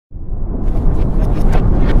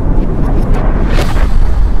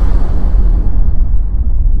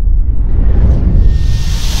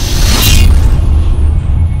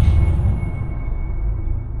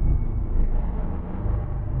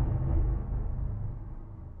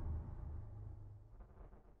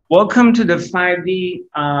Welcome to the 5D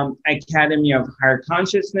Academy of Higher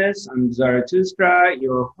Consciousness. I'm Zarathustra,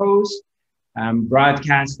 your host. I'm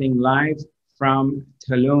broadcasting live from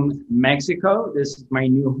Tulum, Mexico. This is my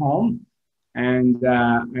new home, and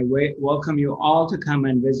I welcome you all to come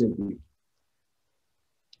and visit me.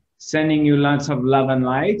 Sending you lots of love and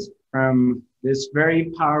light from this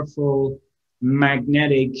very powerful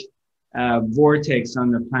magnetic vortex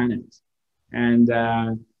on the planet.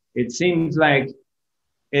 And it seems like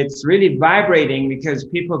it's really vibrating because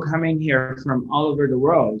people coming here from all over the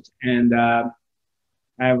world. And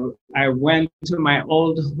I went to my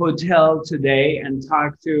old hotel today and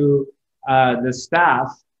talked to the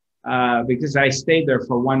staff because I stayed there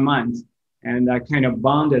for 1 month, and I kind of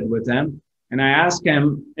bonded with them. And I asked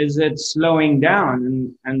them, is it slowing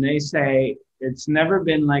down? And they say, it's never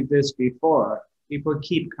been like this before. People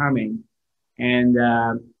keep coming. And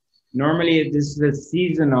normally this is a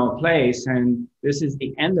seasonal place, and this is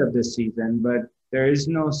the end of the season, but there is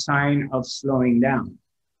no sign of slowing down.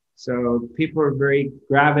 So people are very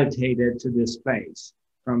gravitated to this place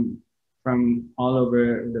from all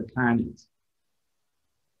over the planet.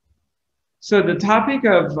 So the topic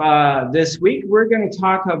of this week, we're going to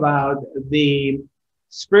talk about the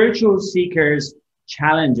spiritual seekers'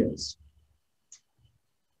 challenges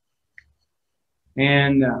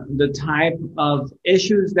and the type of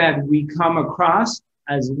issues that we come across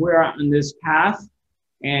as we're on this path,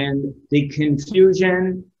 and the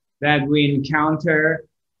confusion that we encounter,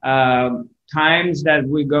 times that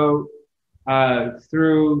we go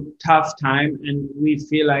through tough time and we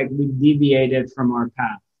feel like we deviated from our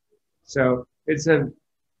path. So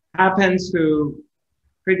happens to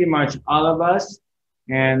pretty much all of us,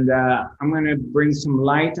 and I'm going to bring some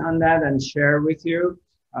light on that and share with you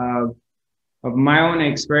of my own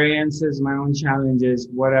experiences, my own challenges,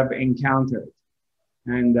 what I've encountered,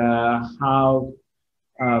 and how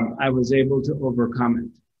I was able to overcome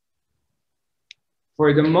it.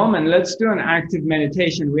 For the moment, let's do an active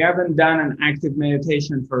meditation. We haven't done an active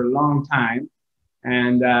meditation for a long time,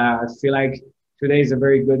 and I feel like today is a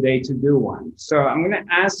very good day to do one. So I'm going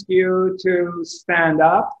to ask you to stand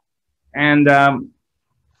up, and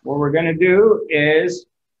what we're going to do is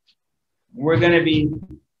we're going to be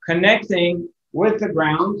connecting with the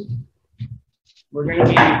ground. We're going to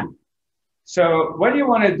be, so what you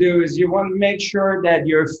want to do is you want to make sure that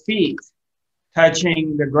your feet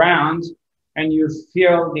touching the ground and you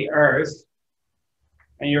feel the earth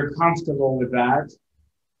and you're comfortable with that.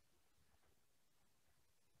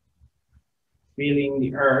 Feeling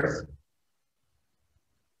the earth.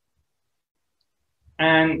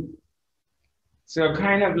 And so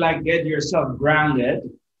kind of like get yourself grounded.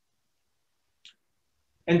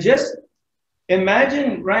 And just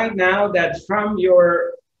imagine right now that from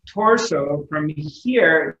your torso, from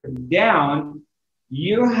here down,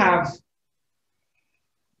 you have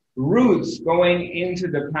roots going into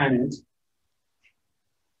the planet.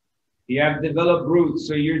 You have developed roots,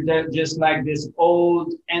 so you're just like this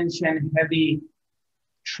old, ancient, heavy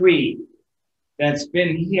tree that's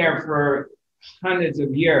been here for hundreds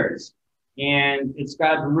of years, and it's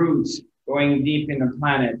got roots going deep in the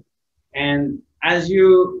planet. And as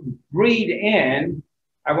you breathe in,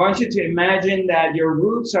 I want you to imagine that your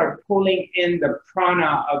roots are pulling in the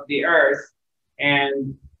prana of the earth,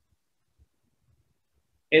 and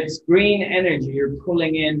it's green energy. You're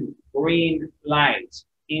pulling in green light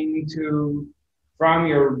from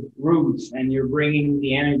your roots, and you're bringing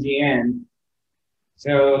the energy in.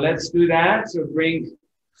 So let's do that. So bring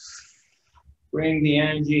the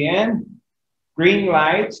energy in. Green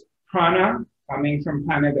light, prana, coming from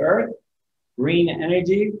planet Earth. Green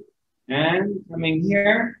energy, and coming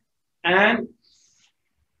here, and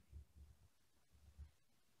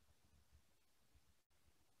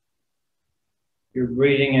you're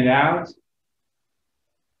breathing it out.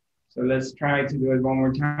 So let's try to do it one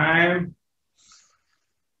more time.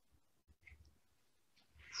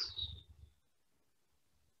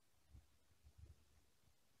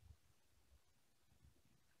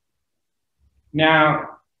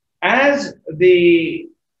 Now, as the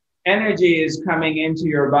energy is coming into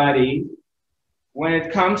your body, when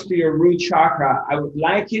it comes to your root chakra, I would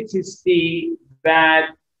like you to see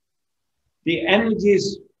that the energy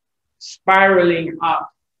is spiraling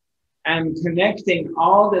up and connecting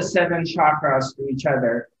all the 7 chakras to each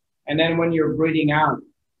other. And then when you're breathing out,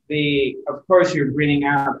 of course you're breathing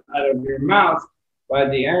out of your mouth,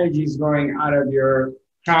 but the energy is going out of your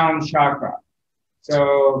crown chakra.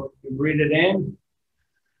 So you breathe it in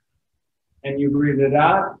and you breathe it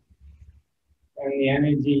out. And the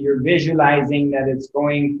energy, you're visualizing that it's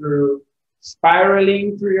going through,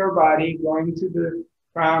 spiraling through your body, going to the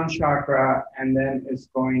crown chakra, and then it's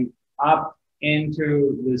going up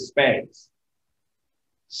into the space.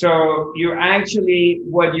 So you're actually,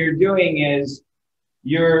 what you're doing is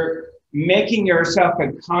you're making yourself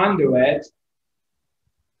a conduit,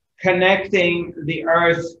 connecting the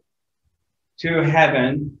earth to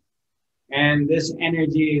heaven, and this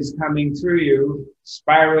energy is coming through you,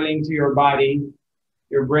 spiraling to your body.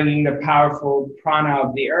 You're bringing the powerful prana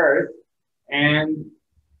of the earth and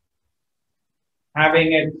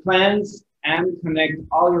having it cleanse and connect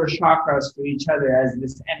all your chakras to each other as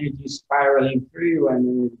this energy is spiraling through you, and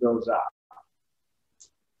then it goes up.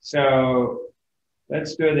 So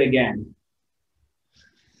let's do it again.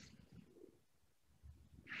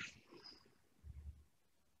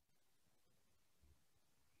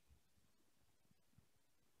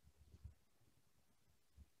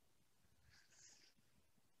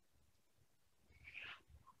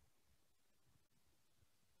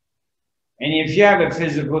 And if you have a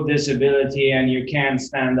physical disability and you can't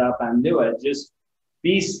stand up and do it, just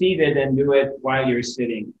be seated and do it while you're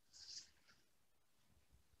sitting.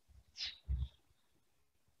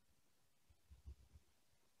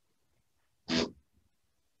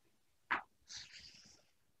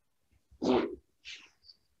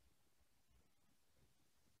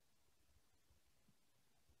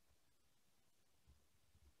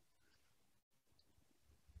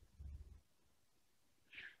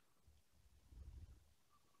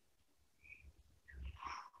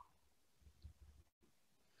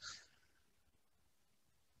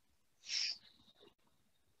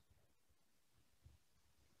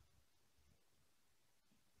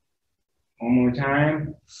 One more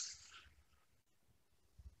time.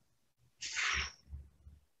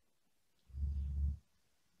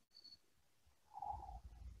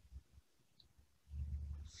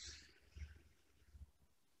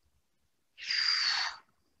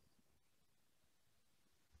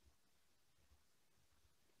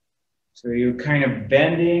 So you're kind of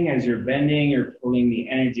bending. As you're bending, you're pulling the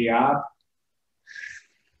energy up.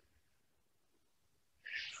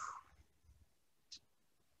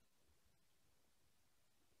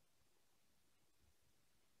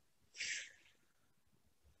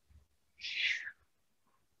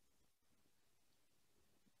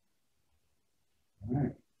 All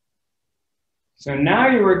right. So now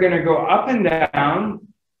you are going to go up and down.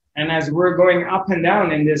 And as we're going up and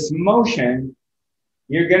down in this motion,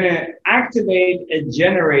 you're going to activate a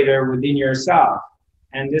generator within yourself.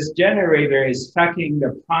 And this generator is sucking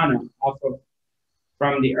the prana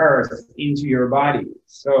from the earth into your body.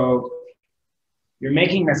 So you're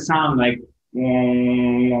making a sound like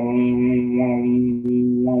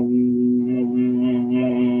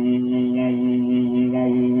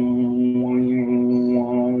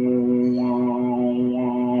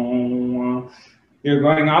you're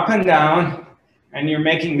going up and down, and you're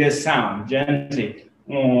making this sound gently.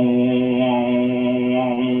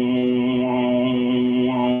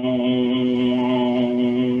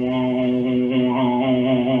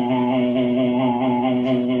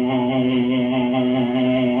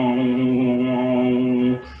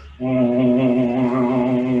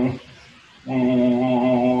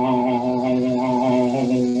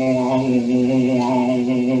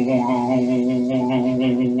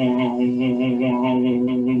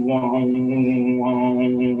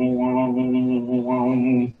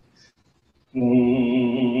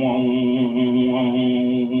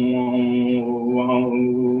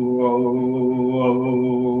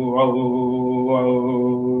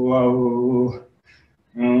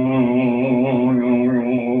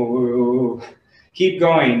 Keep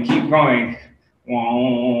going, keep going.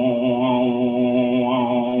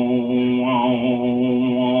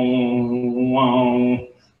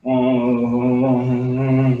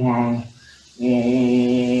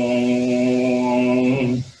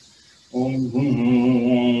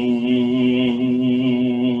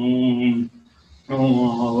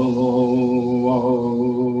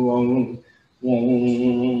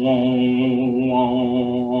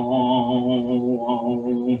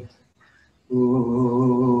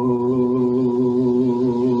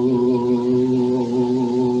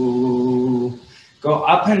 Go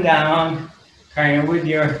up and down, kind of with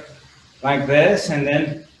your, like this, and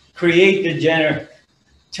then create the generator.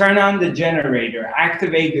 Turn on the generator,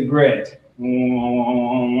 activate the grid.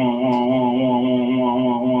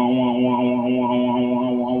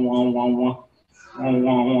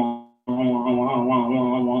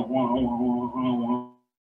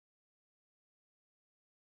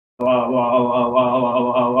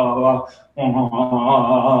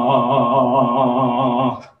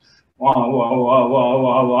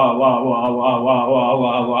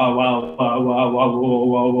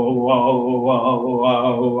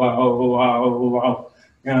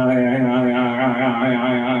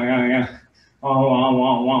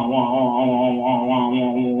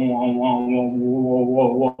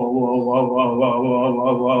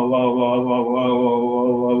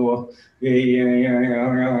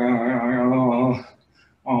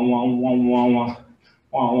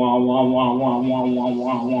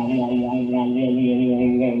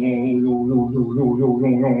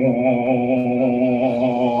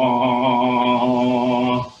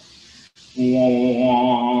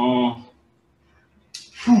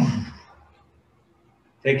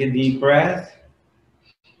 Take a deep breath.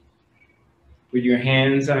 Put your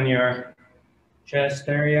hands on your chest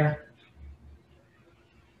area.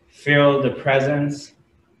 Feel the presence.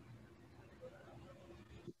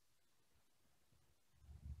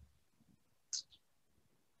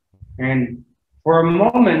 And for a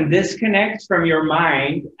moment, disconnect from your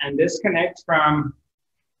mind and disconnect from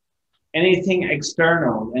anything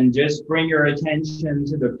external and just bring your attention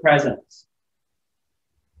to the presence,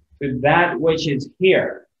 to that which is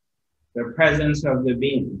here, the presence of the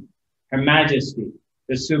being, Her Majesty,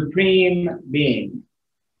 the Supreme Being,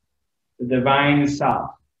 the Divine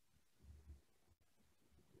Self.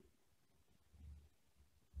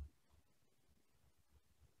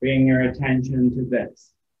 Bring your attention to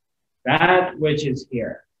this, that which is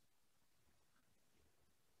here.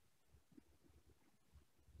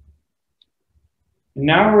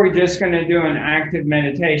 Now we're just going to do an active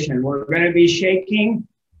meditation. We're going to be shaking.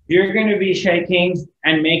 You're going to be shaking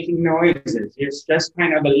and making noises. It's just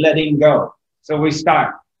kind of a letting go. So we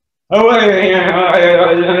start.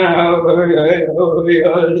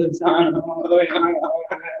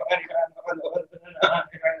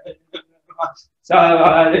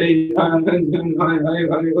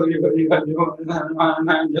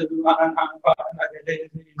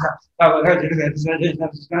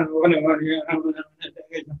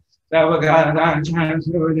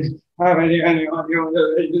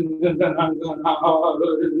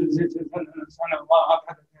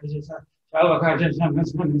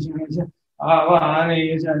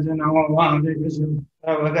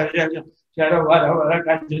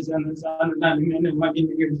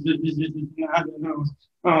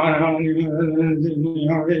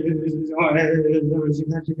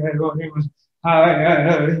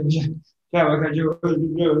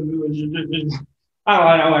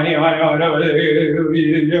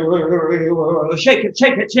 Shake it,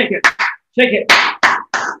 shake it, shake it, shake it.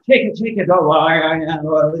 Take it, take it.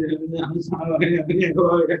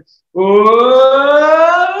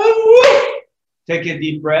 Take a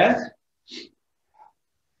deep breath.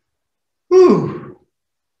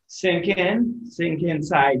 Sink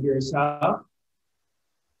inside yourself.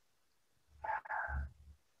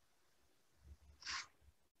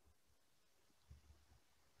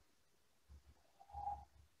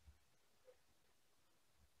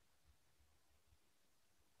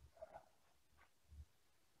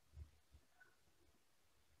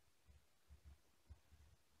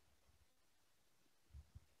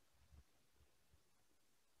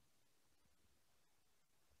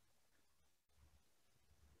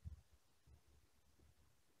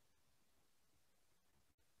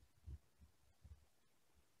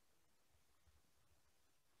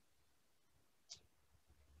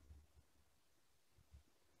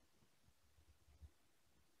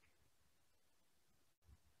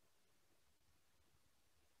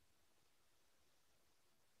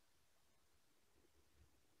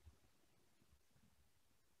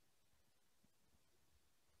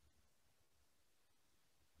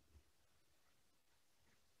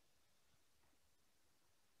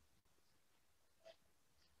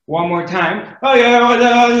 One more time.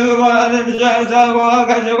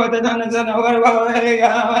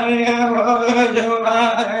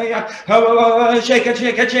 Shake it,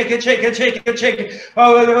 shake it, shake it, shake it, shake it, shake it.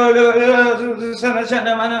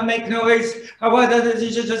 Make noise.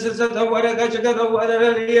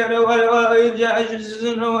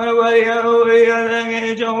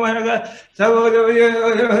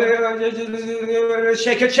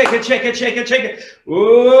 Shake it, shake it, shake it, shake it, shake it.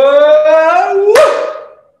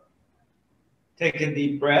 Take a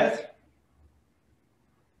deep breath.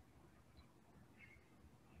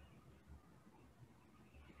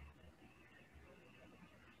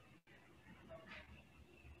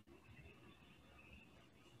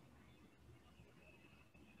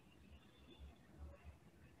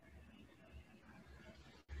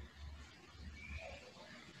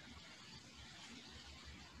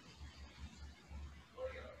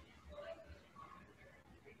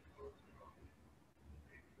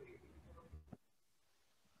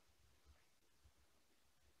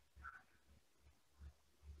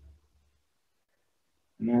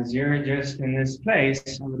 And as you're just in this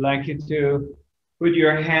place, I would like you to put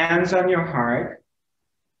your hands on your heart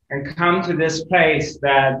and come to this place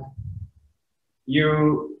that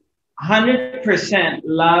you 100%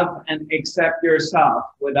 love and accept yourself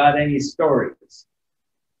without any stories,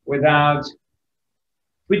 without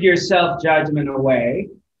put your self-judgment away,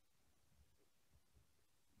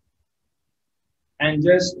 and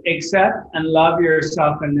just accept and love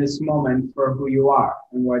yourself in this moment for who you are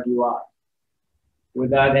and what you are,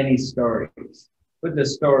 without any stories. Put the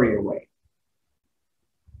story away.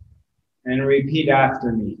 And repeat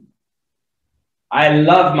after me. I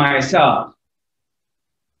love myself.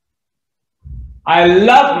 I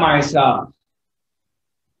love myself.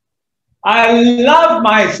 I love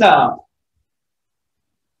myself.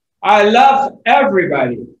 I love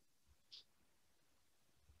everybody.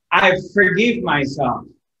 I forgive myself.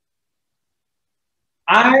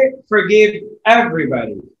 I forgive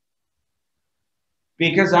everybody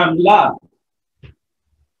because I'm love,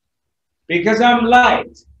 because I'm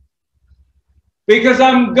light, because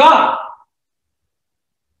I'm God.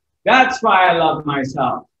 That's why I love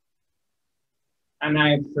myself. And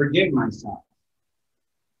I forgive myself.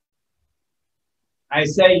 I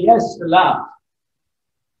say yes to love.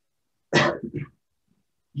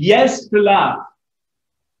 Yes to love.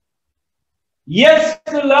 Yes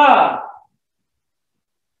to love.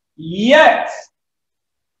 Yes.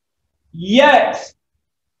 Yes.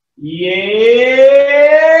 Yes.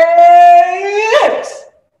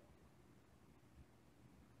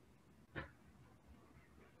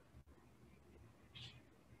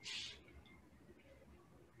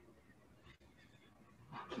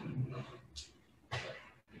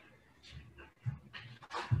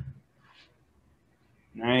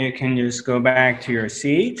 Now you can just go back to your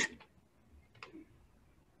seat.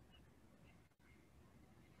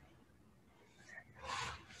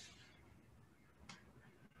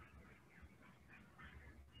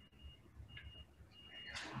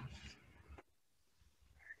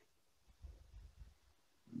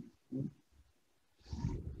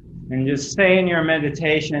 And just stay in your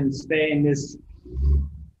meditation, stay in this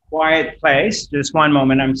quiet place. Just one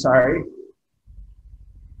moment, I'm sorry.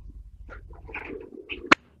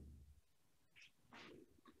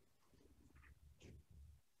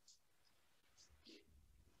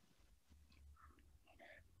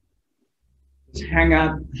 Just hang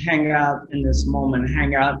out in this moment,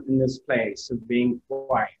 hang out in this place of being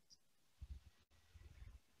quiet.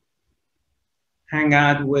 Hang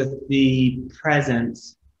out with the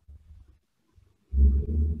presence,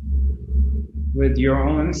 with your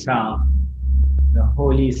own self, the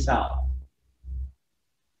holy self.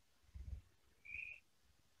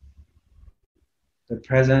 The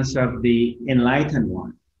presence of the enlightened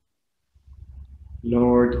one,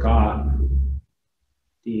 Lord God,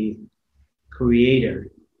 the creator,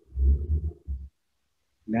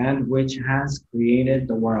 that which has created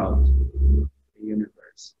the world, the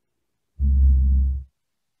universe,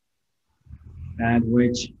 that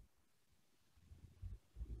which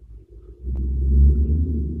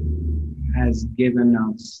has given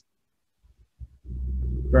us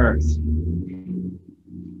birth.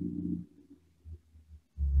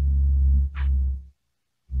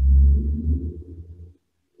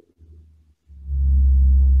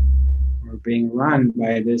 We're being run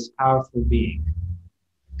by this powerful being,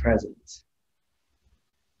 presence.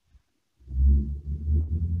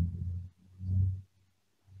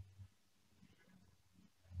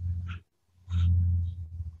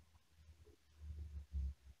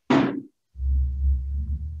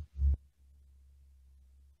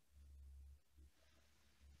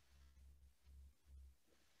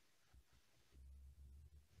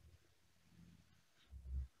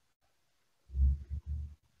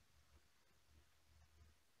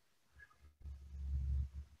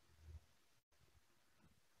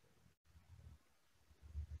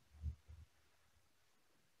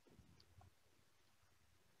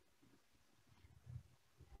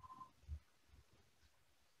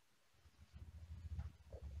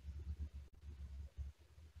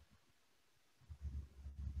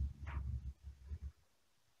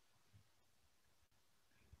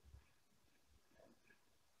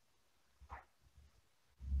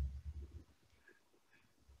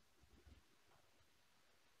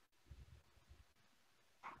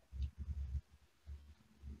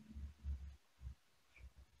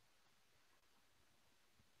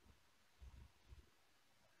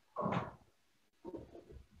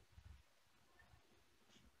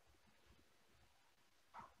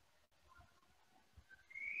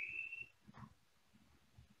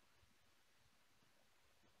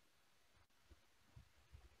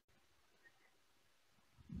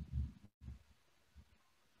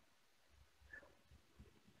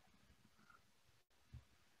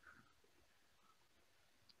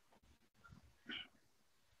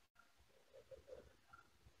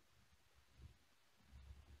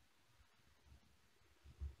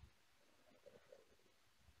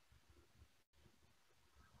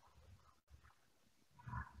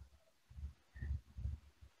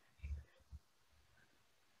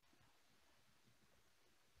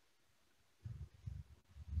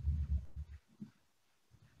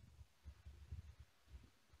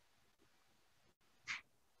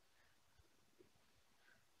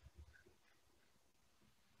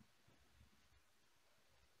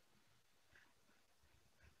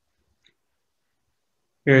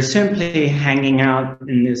 You're simply hanging out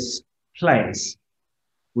in this place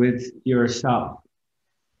with yourself,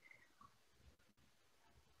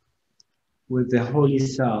 with the Holy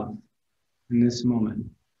Self in this moment,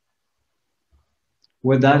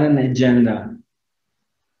 without an agenda,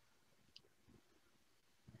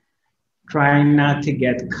 trying not to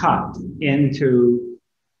get caught into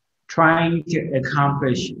trying to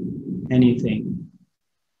accomplish anything.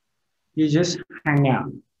 You just hang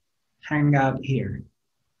out here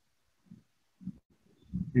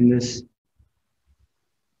in this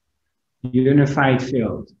unified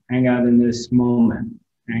field, hang out in this moment,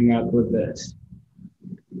 hang out with this,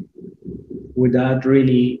 without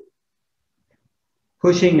really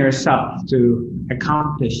pushing yourself to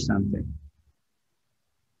accomplish something.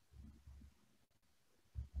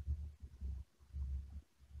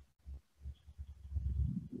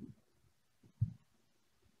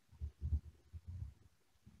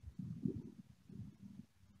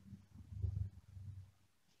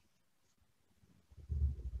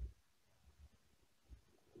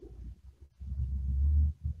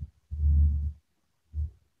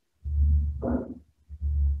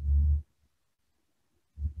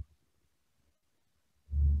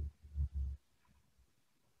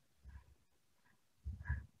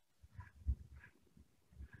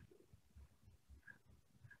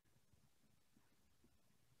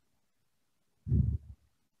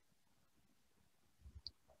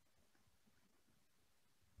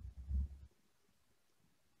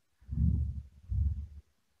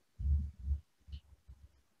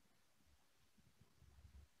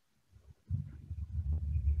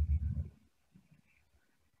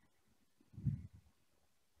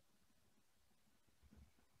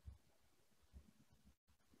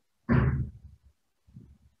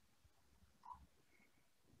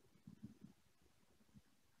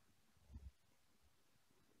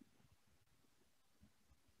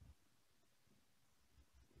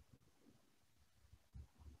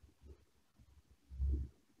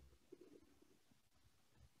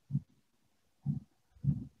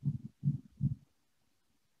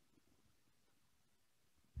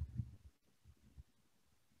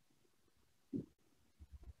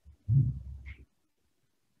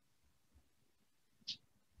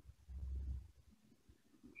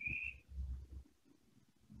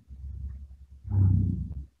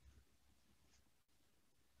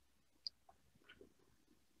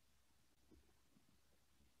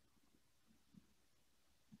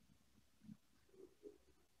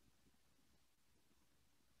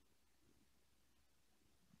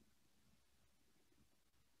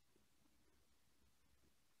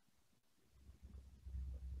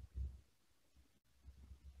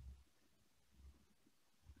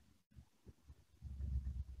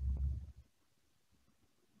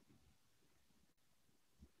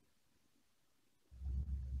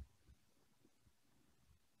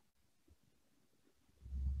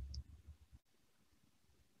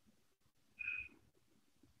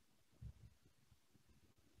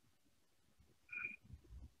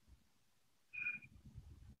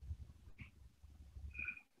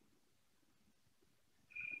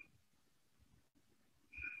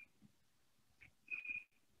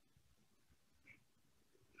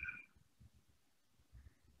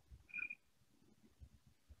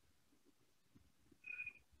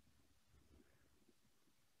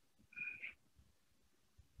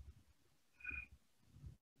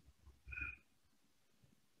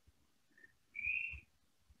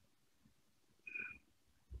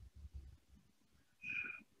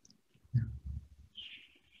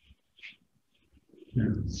 Now,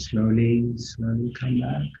 slowly come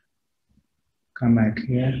back. Come back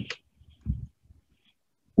here.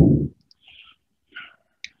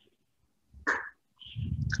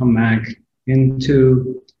 Come back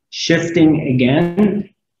into shifting again.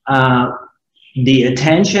 The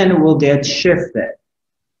attention will get shifted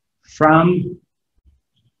from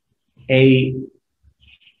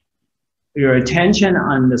your attention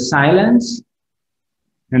on the silence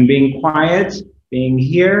and being quiet, being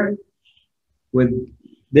here with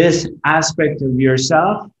this aspect of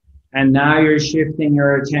yourself, and now you're shifting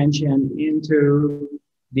your attention into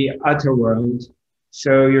the outer world.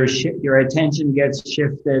 So your attention gets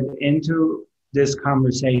shifted into this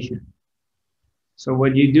conversation. So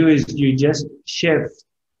what you do is you just shift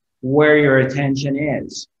where your attention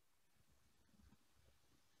is.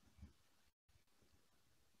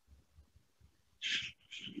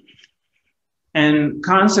 And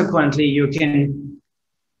consequently, you can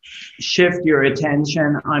shift your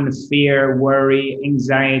attention on fear, worry,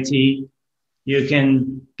 anxiety. You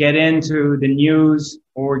can get into the news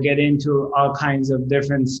or get into all kinds of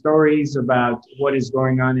different stories about what is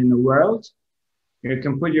going on in the world. You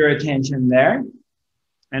can put your attention there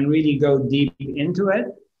and really go deep into it.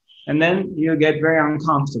 And then you'll get very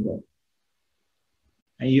uncomfortable.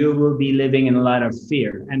 And you will be living in a lot of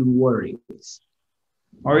fear and worries.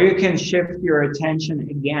 Or you can shift your attention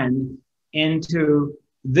again into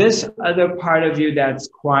this other part of you that's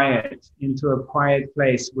quiet, into a quiet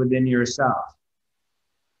place within yourself.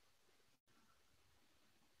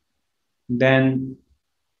 Then,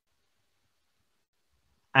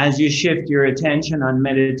 as you shift your attention on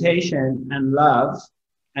meditation and love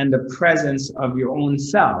and the presence of your own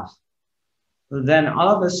self, then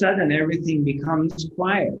all of a sudden everything becomes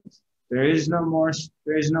quiet. There is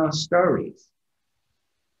no stories.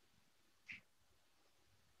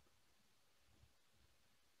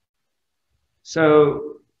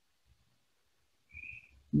 So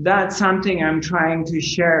that's something I'm trying to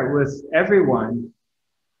share with everyone,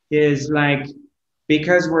 is like,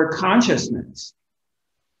 because we're consciousness.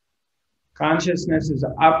 Consciousness is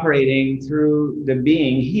operating through the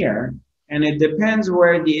being here, and it depends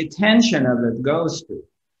where the attention of it goes to.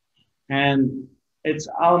 And it's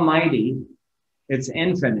almighty, it's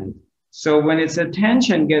infinite. So when its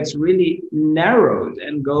attention gets really narrowed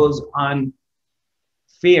and goes on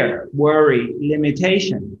fear, worry,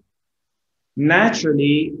 limitation,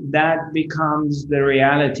 naturally that becomes the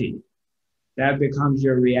reality. That becomes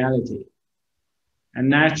your reality. And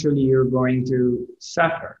naturally you're going to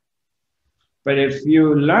suffer. But if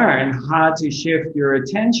you learn how to shift your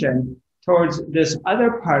attention towards this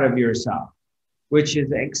other part of yourself, which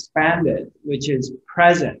is expanded, which is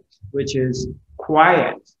present, which is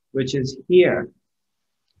quiet, which is here,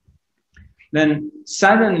 then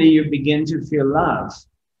suddenly you begin to feel love.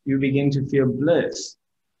 You begin to feel bliss.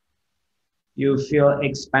 You feel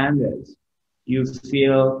expanded. You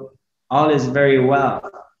feel all is very well.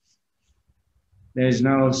 There's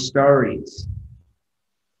no stories.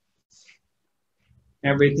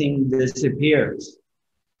 Everything disappears.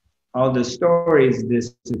 All the stories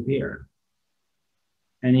disappear.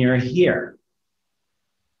 And you're here.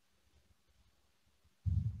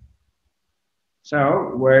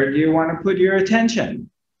 So where do you want to put your attention?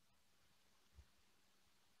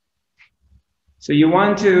 So you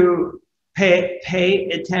want to pay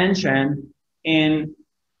attention in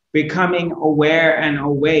becoming aware and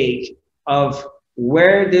awake of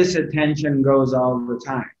where this attention goes all the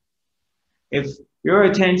time. If your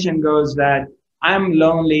attention goes that I'm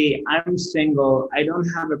lonely, I'm single, I don't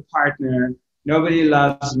have a partner, nobody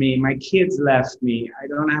loves me, my kids left me, I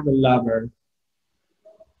don't have a lover,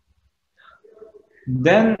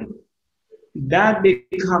 then that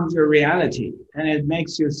becomes your reality and it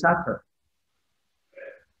makes you suffer.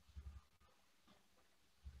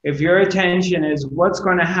 If your attention is what's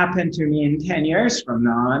going to happen to me in 10 years from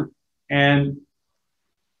now on, and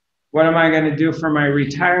what am I going to do for my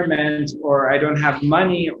retirement, or I don't have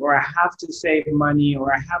money, or I have to save money,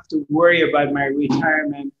 or I have to worry about my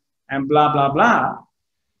retirement, and blah, blah, blah,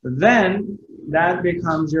 then that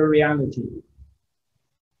becomes your reality.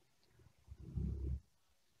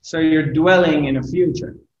 So you're dwelling in a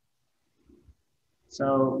future.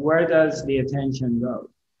 So where does the attention go?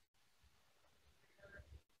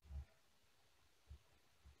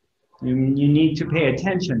 You need to pay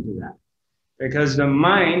attention to that, because the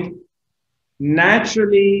mind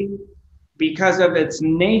naturally, because of its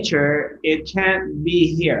nature, it can't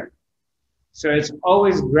be here. So it's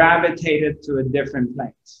always gravitated to a different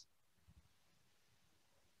place,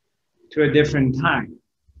 to a different time.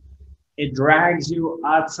 It drags you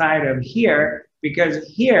outside of here, because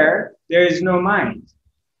here there is no mind.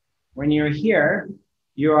 When you're here,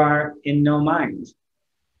 you are in no mind.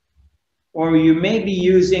 Or you may be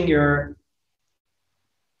using your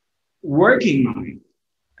working mind,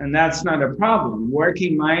 and that's not a problem.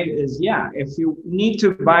 Working mind is, yeah, if you need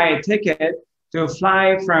to buy a ticket to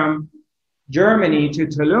fly from Germany to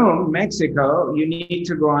Tulum, Mexico, you need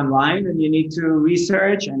to go online and you need to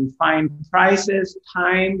research and find prices,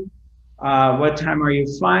 time, what time are you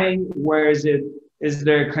flying, where is it, is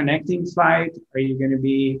there a connecting flight, are you going to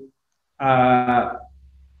be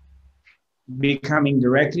coming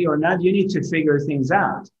directly or not? You need to figure things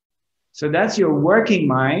out. So that's your working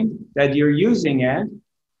mind, that you're using it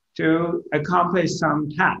to accomplish some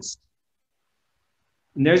task.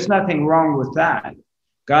 And there's nothing wrong with that.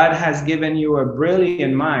 God has given you a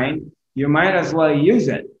brilliant mind. You might as well use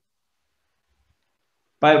it.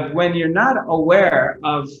 But when you're not aware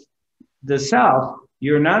of the self,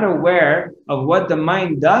 you're not aware of what the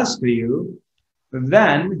mind does to you,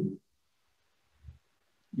 then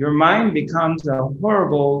your mind becomes a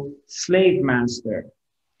horrible slave master,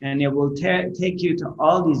 and it will take you to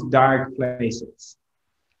all these dark places.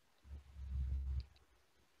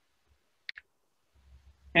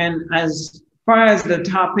 And as far as the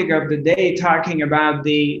topic of the day, talking about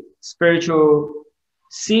the spiritual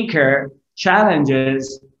seeker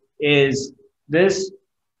challenges, is this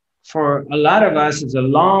for a lot of us is a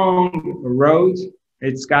long road.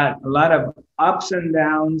 It's got a lot of ups and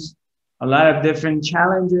downs, a lot of different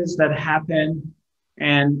challenges that happen.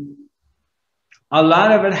 And a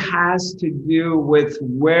lot of it has to do with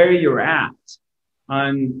where you're at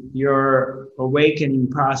on your awakening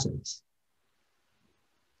process.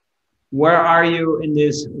 Where are you in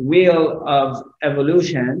this wheel of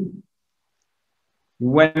evolution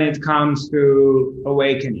when it comes to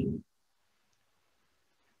awakening?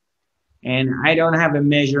 And I don't have a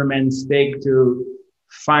measurement stick to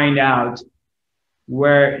find out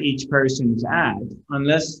where each person's at,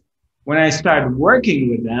 unless when I start working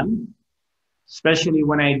with them, especially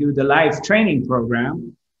when I do the life training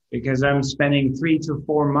program, because I'm spending 3 to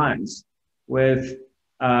 4 months with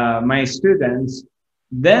my students,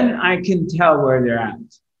 then I can tell where they're at.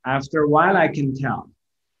 After a while, I can tell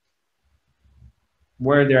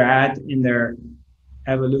where they're at in their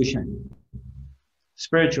evolution,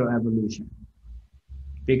 spiritual evolution,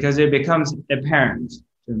 because it becomes apparent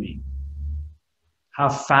to me how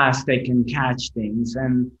fast they can catch things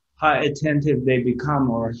and how attentive they become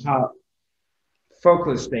or how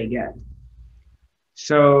focused they get.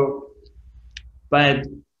 So, but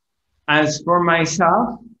as for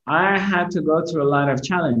myself, I had to go through a lot of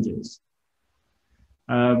challenges.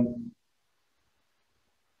 I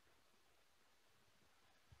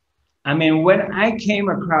mean, when I came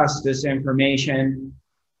across this information,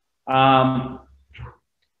 a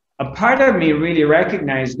part of me really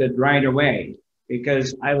recognized it right away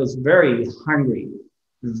because I was very hungry,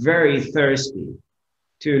 very thirsty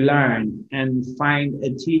to learn and find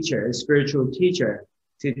a teacher, a spiritual teacher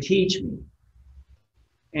to teach me.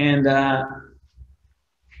 And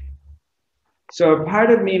so a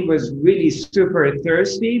part of me was really super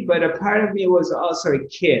thirsty, but a part of me was also a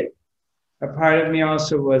kid. A part of me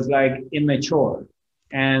also was like immature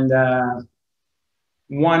and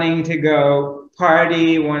wanting to go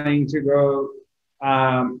party, wanting to go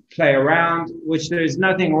play around, which there's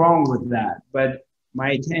nothing wrong with that. But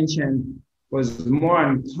my attention was more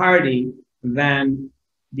on party than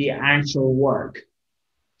the actual work.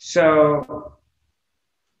 So,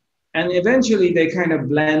 and eventually they kind of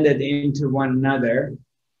blended into one another.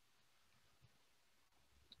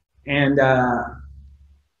 And,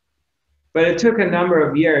 but it took a number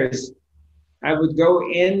of years. I would go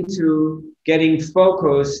into getting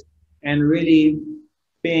focused and really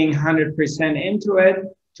being 100% into it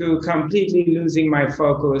to completely losing my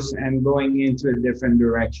focus and going into a different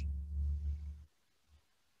direction.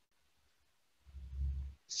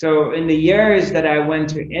 So in the years that I went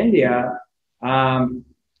to India, and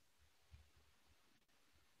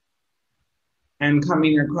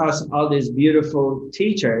coming across all these beautiful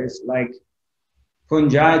teachers like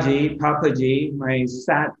Punjaji, Papaji, my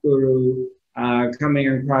Sat Guru, coming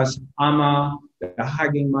across Amma, the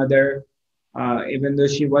hugging mother, even though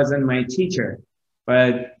she wasn't my teacher,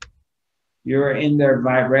 but you're in their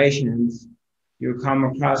vibrations, you come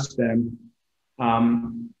across them.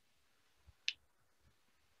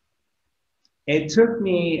 It took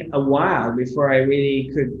me a while before I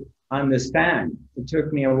really could understand. It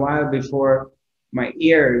took me a while before my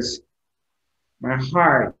ears, my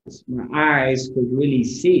heart, my eyes could really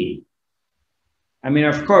see. I mean,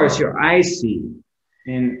 of course, your eyes see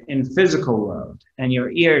in physical world and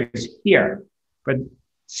your ears hear, but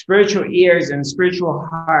spiritual ears and spiritual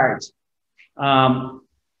heart,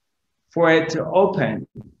 for it to open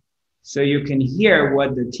so you can hear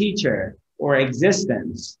what the teacher or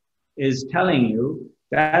existence is telling you,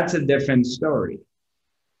 that's a different story.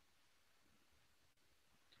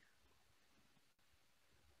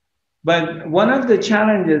 But one of the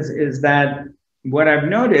challenges is that what I've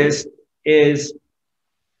noticed is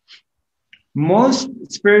most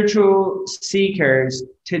spiritual seekers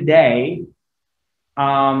today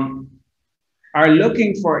are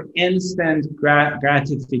looking for instant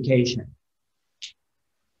gratification.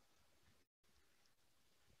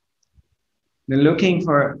 They're looking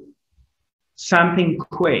for something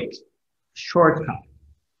quick, shortcut.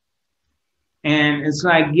 And it's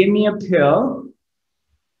like, give me a pill.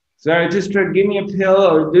 Zarathustra, give me a pill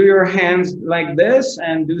or do your hands like this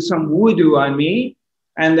and do some voodoo on me.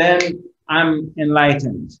 And then I'm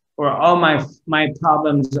enlightened or all my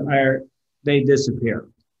problems they disappear.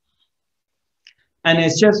 And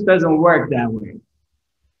it just doesn't work that way.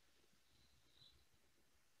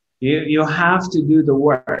 You have to do the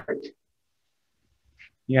work.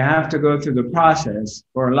 You have to go through the process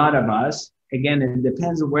for a lot of us. Again, it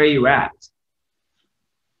depends on where you're at.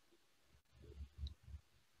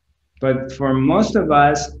 But for most of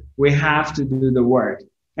us, we have to do the work.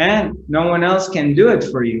 And no one else can do it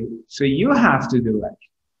for you. So you have to do it.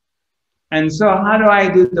 And so how do I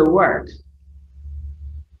do the work?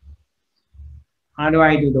 How do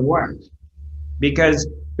I do the work? Because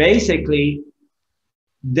basically,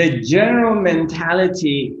 the general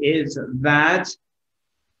mentality is that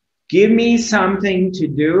give me something to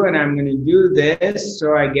do and I'm going to do this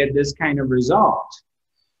so I get this kind of result.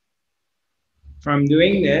 From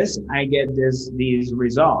doing this, I get these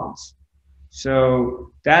results.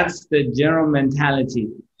 So that's the general mentality.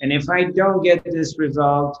 And if I don't get this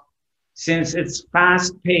result, since it's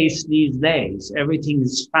fast-paced these days, everything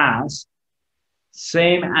is fast,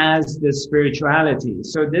 same as the spirituality.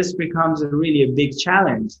 So this becomes really a big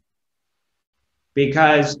challenge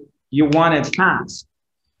because you want it fast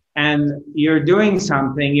and you're doing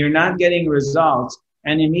something, you're not getting results,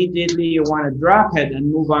 and immediately you want to drop it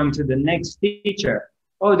and move on to the next teacher.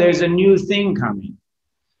 Oh, there's a new thing coming.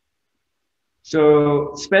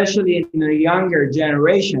 So especially in the younger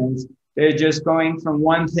generations, they're just going from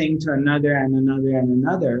one thing to another and another and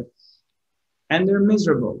another, and they're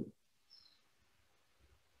miserable.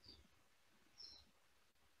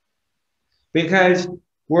 Because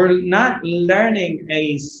we're not learning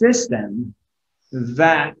a system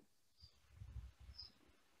that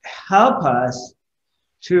help us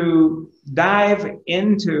to dive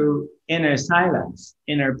into inner silence,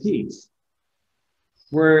 inner peace.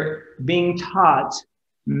 We're being taught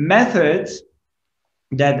methods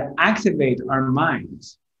that activate our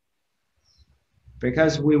minds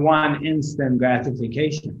because we want instant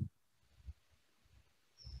gratification.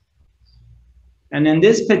 And in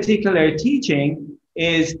this particular teaching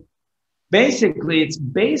is basically, it's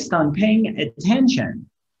based on paying attention.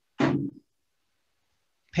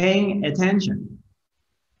 Paying attention.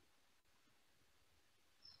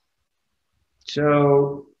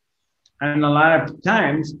 So, and a lot of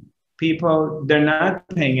times, people, they're not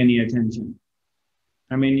paying any attention.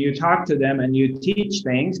 I mean, you talk to them and you teach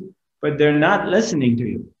things, but they're not listening to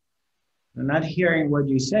you. They're not hearing what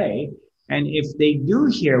you say. And if they do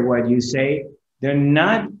hear what you say, they're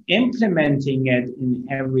not implementing it in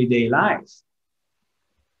everyday life.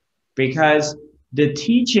 Because the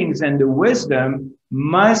teachings and the wisdom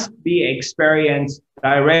must be experienced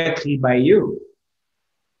directly by you.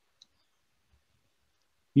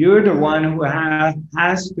 You're the one who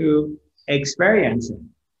has to experience it.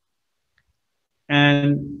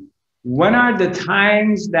 And when are the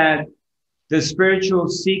times that the spiritual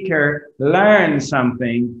seeker learns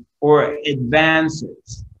something or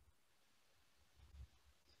advances?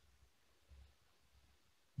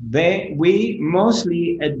 We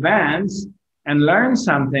mostly advance and learn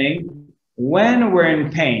something when we're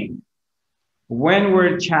in pain, when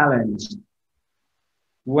we're challenged,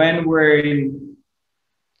 when we're in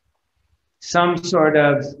some sort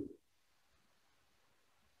of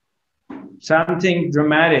something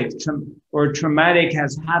dramatic or traumatic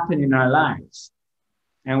has happened in our lives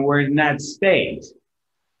and we're in that state.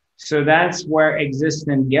 So that's where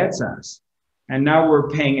existence gets us. And now we're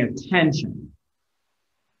paying attention.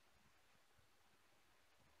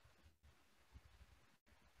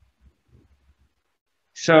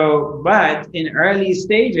 So, but in early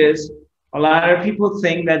stages, a lot of people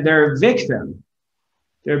think that they're a victim.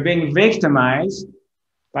 They're being victimized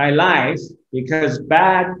by life because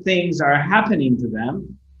bad things are happening to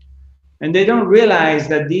them. And they don't realize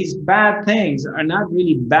that these bad things are not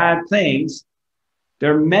really bad things.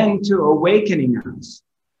 They're meant to awakening us.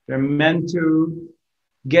 They're meant to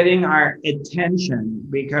getting our attention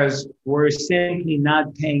because we're simply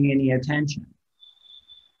not paying any attention.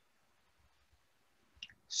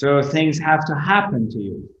 So things have to happen to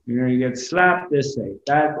you. You know, you get slapped this way,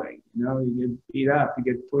 that way. You know, you get beat up, you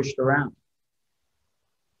get pushed around.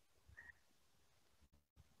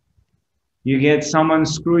 You get someone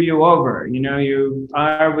screw you over. You know, you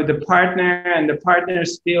are with a partner and the partner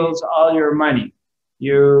steals all your money.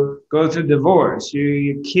 You go through divorce,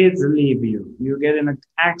 your kids leave you, you get in an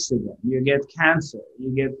accident, you get cancer, you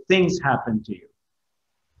get things happen to you.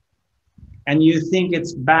 And you think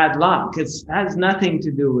it's bad luck. It has nothing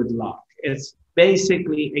to do with luck. It's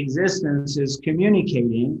basically existence is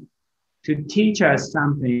communicating to teach us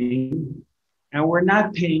something and we're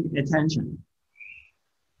not paying attention.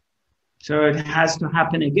 So it has to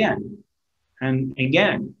happen again and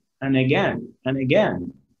again and again and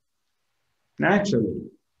again, naturally,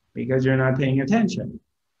 because you're not paying attention.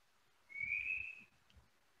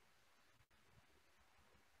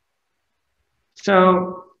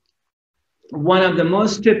 So one of the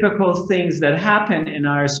most typical things that happen in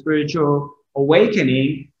our spiritual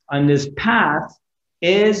awakening on this path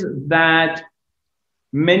is that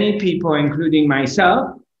many people, including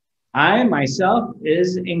myself, I myself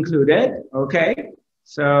is included, okay?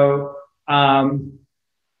 So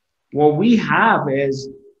what we have is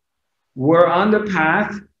we're on the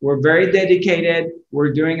path, we're very dedicated,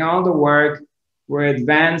 we're doing all the work, we're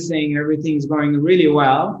advancing, everything's going really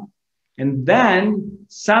well. And then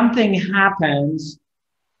something happens,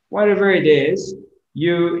 whatever it is,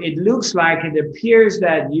 it looks like it appears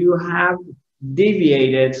that you have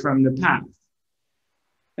deviated from the path.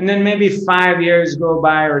 And then maybe 5 years go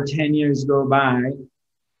by or 10 years go by.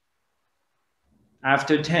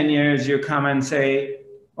 After 10 years, you come and say,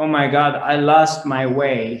 oh my God, I lost my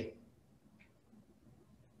way.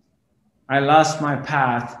 I lost my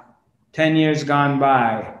path. 10 years gone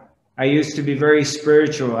by. I used to be very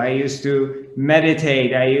spiritual. I used to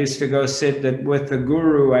meditate. I used to go sit with the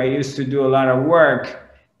guru. I used to do a lot of work,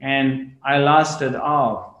 and I lost it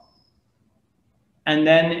all. And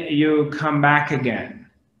then you come back again.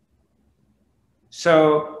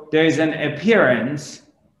 So there's an appearance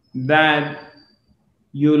that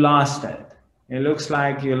you lost it. It looks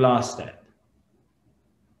like you lost it.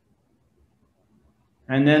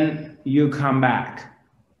 And then you come back.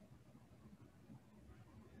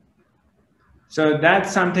 So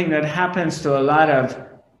that's something that happens to a lot of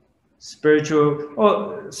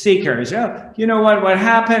spiritual seekers. You know what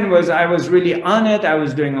happened was I was really on it. I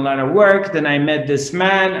was doing a lot of work. Then I met this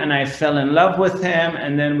man and I fell in love with him.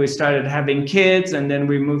 And then we started having kids. And then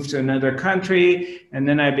we moved to another country. And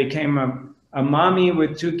then I became a mommy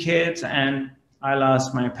with 2 kids. And I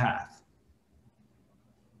lost my path.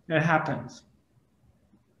 It happens.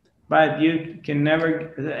 But you can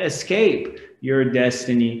never escape your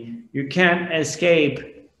destiny. You can't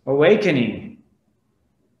escape awakening.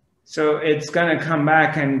 So it's going to come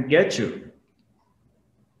back and get you.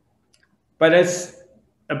 But it's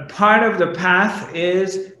a part of the path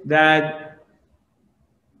is that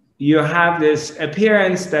you have this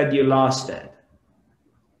appearance that you lost it.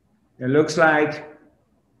 It looks like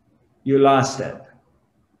you lost it.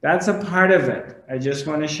 That's a part of it. I just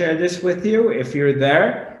want to share this with you. If you're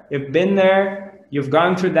there, you've been there, you've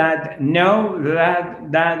gone through that, know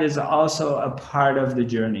that that is also a part of the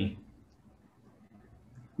journey.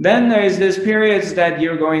 Then there's this periods that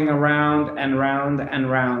you're going around and round and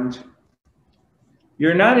round.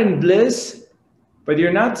 You're not in bliss, but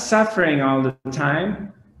you're not suffering all the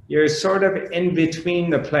time. You're sort of in between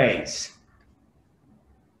the place.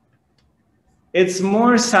 It's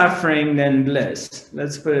more suffering than bliss.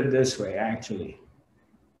 Let's put it this way, actually.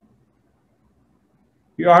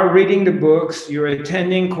 You are reading the books, you're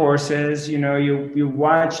attending courses, you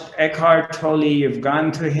watched Eckhart Tolle, you've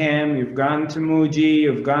gone to him, you've gone to Muji,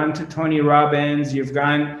 you've gone to Tony Robbins, you've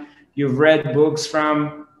read books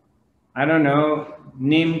from, I don't know,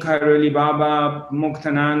 Neem Karoli Baba,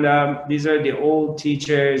 Muktananda. These are the old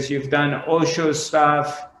teachers. You've done Osho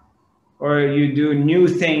stuff, or you do new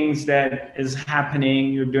things that is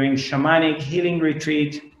happening. You're doing shamanic healing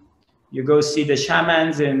retreat. You go see the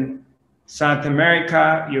shamans in South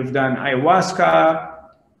America. You've done ayahuasca.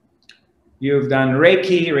 You've done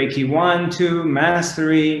Reiki 1, 2,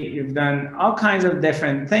 mastery. You've done all kinds of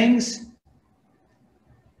different things,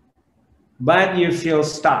 but you feel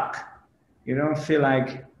stuck. You don't feel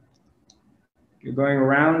like you're going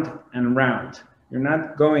around and around. You're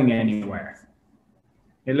not going anywhere.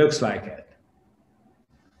 It looks like it.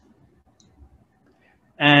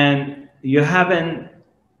 And you haven't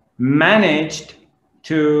managed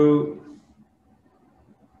to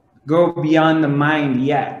go beyond the mind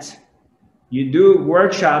yet. You do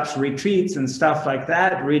workshops, retreats, and stuff like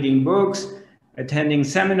that, reading books, attending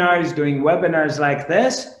seminars, doing webinars like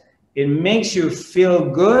this. It makes you feel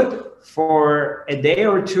good for a day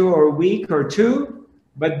or two or a week or two,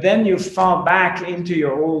 but then you fall back into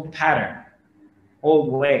your old pattern,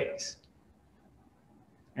 old ways.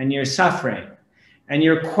 And you're suffering. And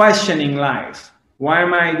you're questioning life. Why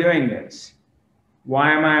am I doing this?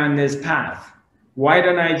 Why am I on this path? Why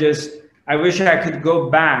don't I wish I could go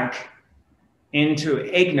back into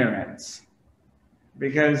ignorance.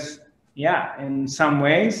 Because, yeah, in some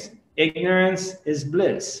ways, ignorance is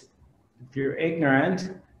bliss. If you're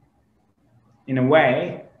ignorant, in a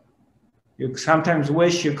way, you sometimes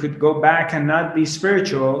wish you could go back and not be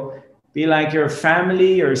spiritual, be like your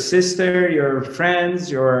family, your sister, your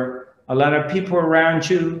friends, a lot of people around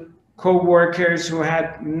you, co-workers who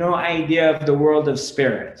had no idea of the world of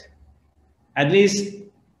spirit. At least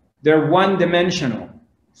they're one-dimensional.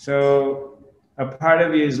 So a part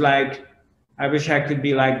of you is like, I wish I could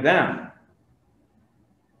be like them.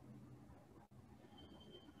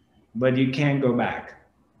 But you can't go back.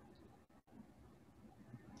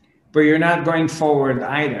 But you're not going forward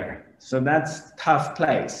either. So that's a tough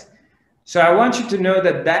place. So I want you to know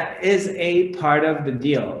that that is a part of the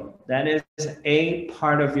deal. That is a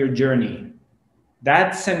part of your journey.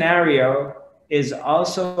 That scenario is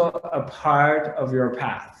also a part of your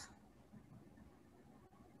path.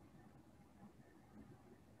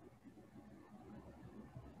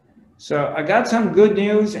 So I got some good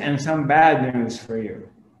news and some bad news for you.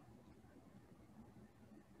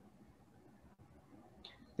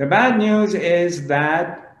 The bad news is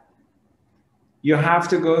that you have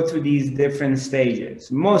to go through these different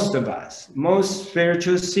stages. Most of us, most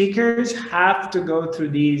spiritual seekers have to go through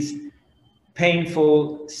these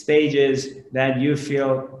painful stages that you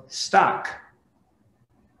feel stuck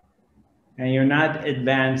and you're not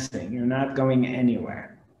advancing, you're not going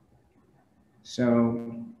anywhere.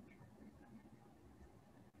 So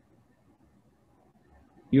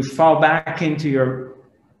you fall back into your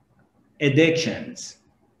addictions,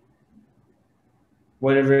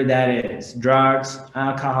 whatever that is, drugs,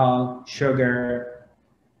 alcohol, sugar,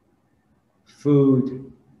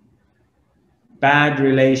 food, bad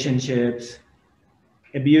relationships,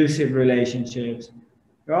 abusive relationships.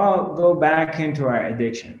 We all go back into our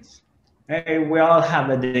addictions. Hey, we all have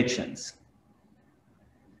addictions.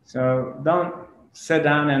 So don't sit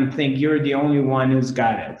down and think you're the only one who's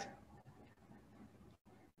got it.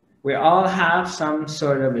 We all have some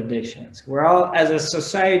sort of addictions. We're all, as a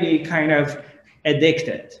society, kind of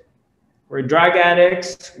addicted. We're drug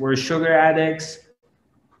addicts, we're sugar addicts.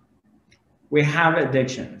 We have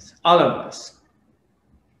addictions, all of us.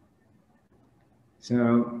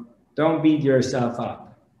 So don't beat yourself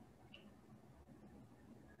up.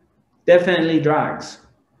 Definitely drugs,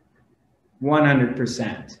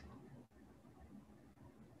 100%.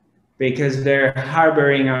 Because they're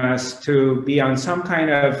harboring us to be on some kind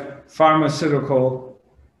of pharmaceutical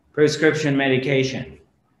prescription medication.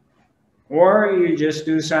 Or you just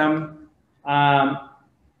do some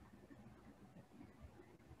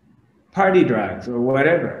party drugs or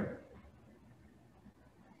whatever.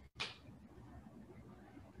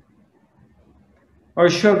 Or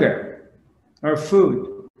sugar, or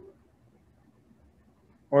food,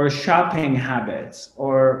 or shopping habits,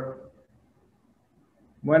 or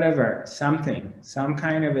whatever, something, some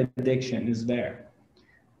kind of addiction is there.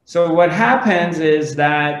 So what happens is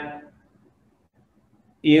that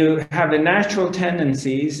you have the natural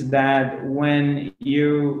tendencies that when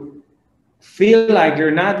you feel like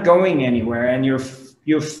you're not going anywhere and you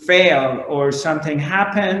fail or something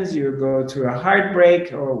happens, you go through a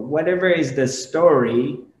heartbreak or whatever is the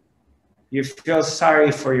story, you feel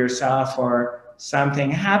sorry for yourself or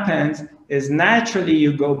something happens, is naturally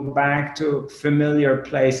you go back to familiar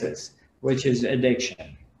places, which is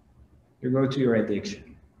addiction. You go to your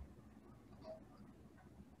addiction.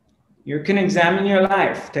 You can examine your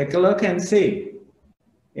life, take a look and see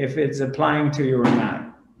if it's applying to you or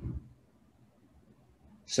not.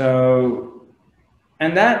 So,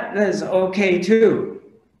 and that is okay too.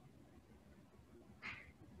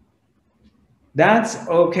 That's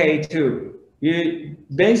okay too. You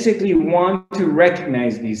basically want to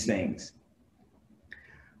recognize these things.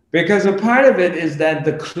 Because a part of it is that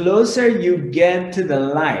the closer you get to the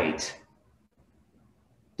light,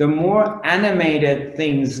 the more animated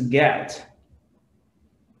things get.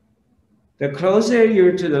 The closer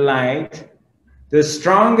you're to the light, the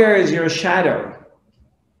stronger is your shadow.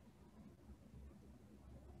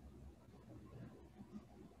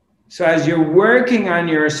 So as you're working on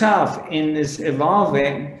yourself in this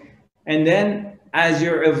evolving, and then as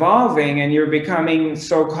you're evolving and you're becoming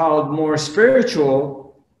so-called more spiritual,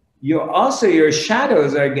 your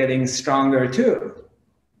shadows are getting stronger too.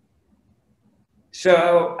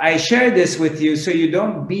 So I share this with you so you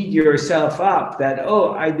don't beat yourself up that,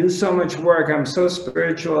 oh, I do so much work, I'm so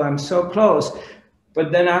spiritual, I'm so close,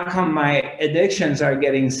 but then how come my addictions are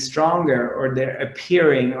getting stronger or they're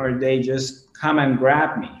appearing or they just come and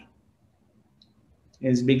grab me?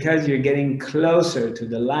 It's because you're getting closer to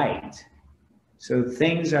the light. So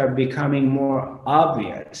things are becoming more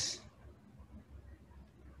obvious.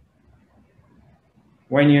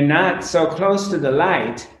 When you're not so close to the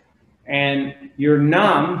light and you're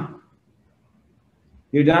numb,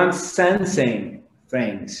 you're not sensing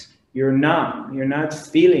things. You're numb, you're not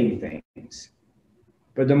feeling things.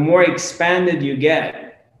 But the more expanded you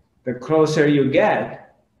get, the closer you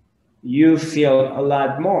get, you feel a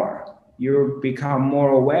lot more. You become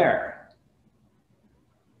more aware.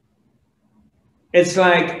 It's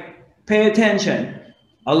like, pay attention.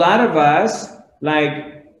 A lot of us, like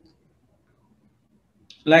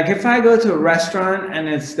if I go to a restaurant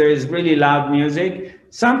and there's really loud music,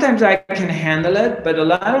 sometimes I can handle it, but a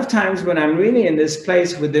lot of times when I'm really in this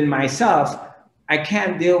place within myself, I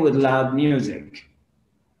can't deal with loud music.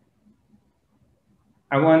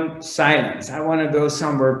 I want silence. I want to go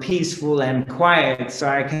somewhere peaceful and quiet so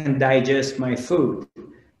I can digest my food.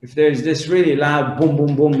 If there's this really loud boom,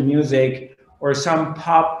 boom, boom music, or some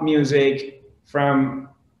pop music from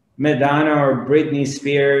Madonna or Britney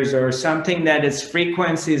Spears, or something that its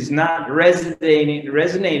frequency is not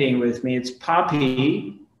resonating with me, it's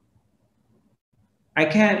poppy, I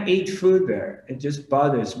can't eat food there. It just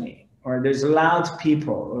bothers me. Or there's loud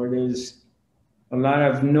people, or there's a lot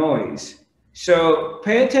of noise. So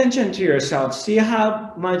pay attention to yourself. See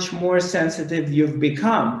how much more sensitive you've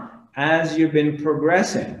become as you've been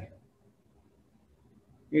progressing.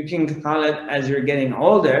 You can call it as you're getting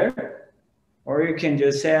older, or you can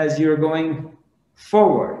just say as you're going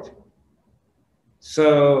forward.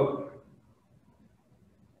 So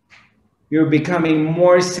you're becoming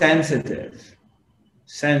more sensitive.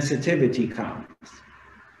 Sensitivity comes.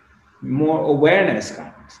 More awareness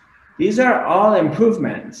comes. These are all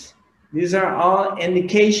improvements. These are all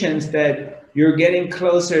indications that you're getting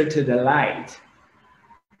closer to the light.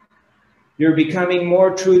 You're becoming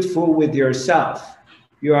more truthful with yourself.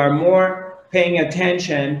 You are more paying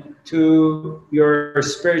attention to your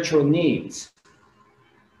spiritual needs.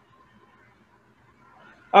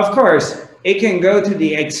 Of course, it can go to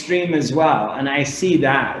the extreme as well. And I see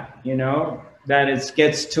that, you know, that it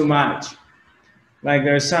gets too much. Like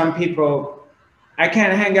there's some people, I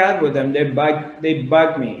can't hang out with them. They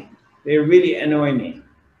bug me. They really annoy me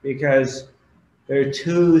because they're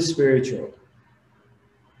too spiritual.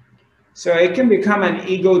 So it can become an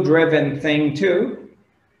ego-driven thing too.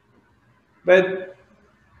 But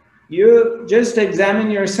you just examine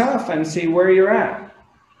yourself and see where you're at.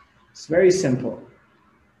 It's very simple.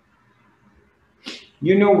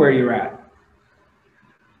 You know where you're at.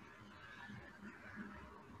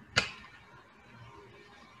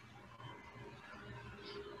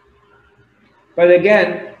 But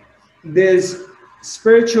again, these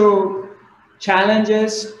spiritual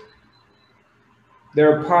challenges,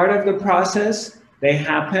 they're part of the process. They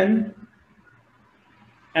happen.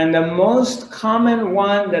 And the most common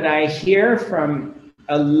one that I hear from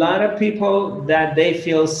a lot of people, that they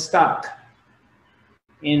feel stuck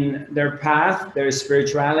in their path, their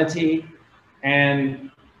spirituality,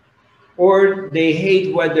 or they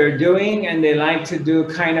hate what they're doing and they like to do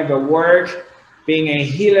kind of a work, being a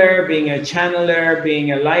healer, being a channeler,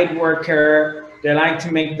 being a light worker. They like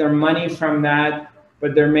to make their money from that,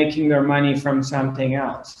 but they're making their money from something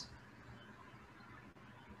else.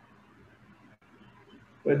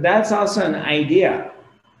 But that's also an idea.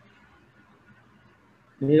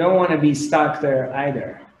 You don't want to be stuck there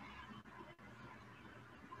either.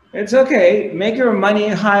 It's okay, make your money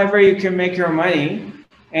however you can make your money,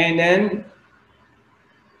 and then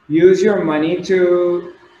use your money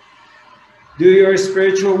to do your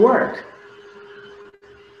spiritual work.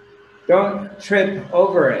 Don't trip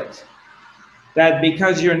over it. That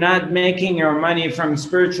because you're not making your money from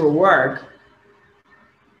spiritual work,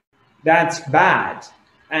 that's bad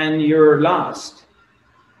and you're lost.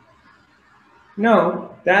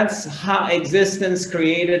 No, that's how existence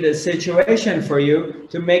created a situation for you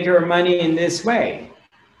to make your money in this way.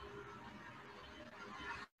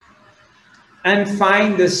 And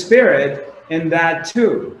find the spirit in that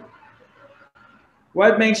too.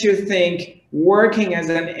 What makes you think working as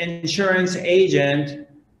an insurance agent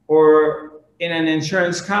or in an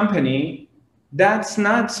insurance company, that's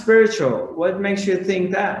not spiritual? What makes you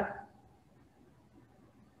think that?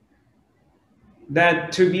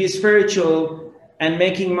 That to be spiritual and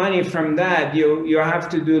making money from that, you have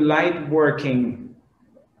to do light working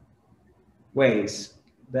ways,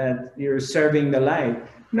 that you're serving the light.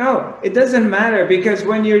 No, it doesn't matter, because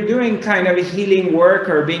when you're doing kind of healing work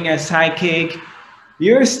or being a psychic,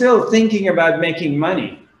 you're still thinking about making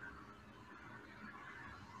money.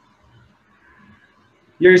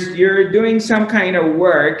 You're doing some kind of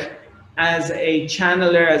work as a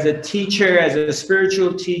channeler, as a teacher, as a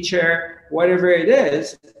spiritual teacher, whatever it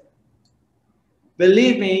is.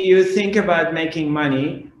 Believe me, you think about making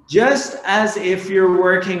money just as if you're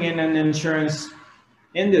working in an insurance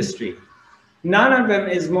industry. None of them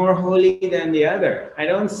is more holy than the other. I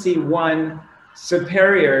don't see one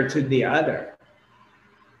superior to the other.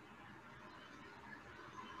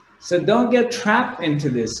 So don't get trapped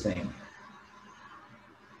into this thing.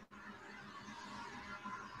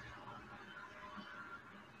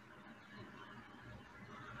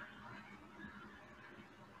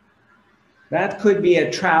 That could be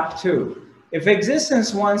a trap too. If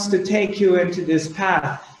existence wants to take you into this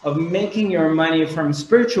path of making your money from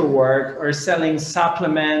spiritual work or selling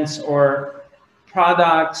supplements or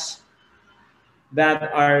products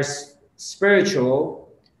that are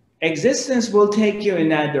spiritual, existence will take you in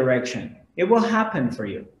that direction. It will happen for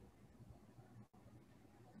you.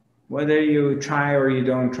 Whether you try or you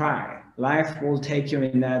don't try, life will take you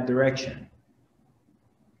in that direction.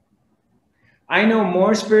 I know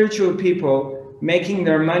more spiritual people making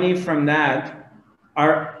their money from that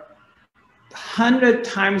are 100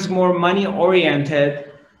 times more money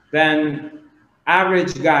oriented than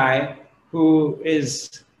average guy who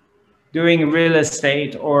is doing real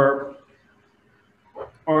estate or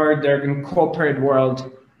they're in corporate world.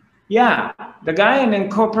 Yeah, the guy in the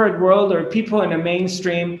corporate world or people in the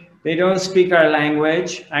mainstream, they don't speak our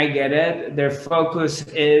language. I get it. Their focus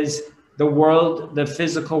is the world, the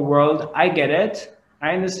physical world. I get it.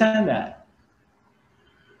 I understand that.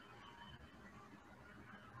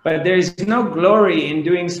 But there's no glory in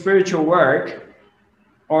doing spiritual work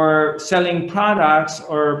or selling products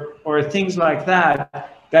or things like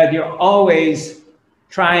that, that you're always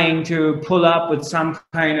trying to pull up with some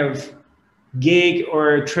kind of gig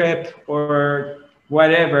or a trip or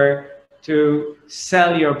whatever to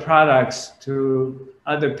sell your products to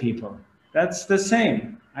other people. That's the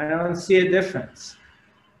same. I don't see a difference.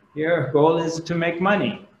 Your goal is to make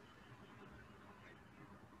money.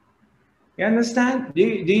 You understand? Do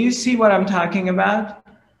you see what I'm talking about?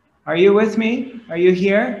 Are you with me? Are you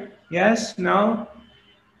here? Yes? No?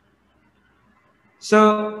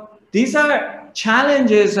 So these are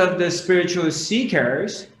challenges of the spiritual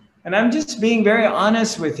seekers, and I'm just being very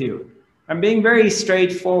honest with you. I'm being very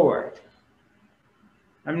straightforward.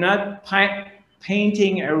 I'm not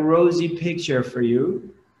painting a rosy picture for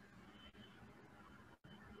you.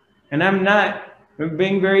 And I'm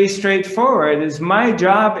being very straightforward. Is my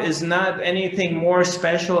job is not anything more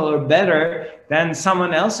special or better than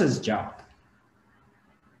someone else's job.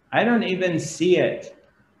 I don't even see it.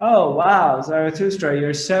 Oh, wow, Zarathustra,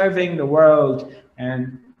 you're serving the world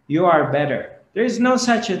and you are better. There's no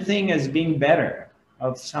such a thing as being better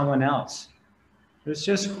of someone else. It's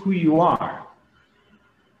just who you are.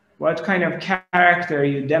 What kind of character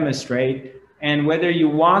you demonstrate, and whether you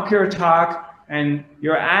walk your talk and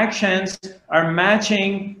your actions are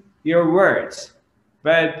matching your words.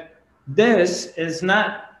 But this is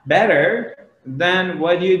not better than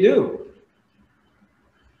what you do.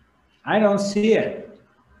 I don't see it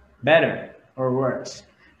better or worse.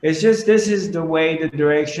 It's just this is the way, the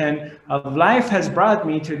direction of life has brought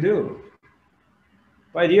me to do.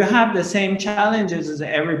 But you have the same challenges as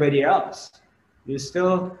everybody else. You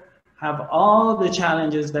still have all the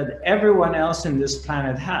challenges that everyone else in this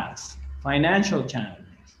planet has. Financial challenges.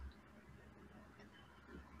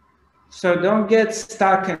 So don't get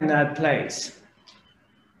stuck in that place.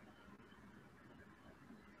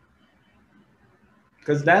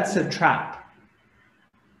 Because that's a trap.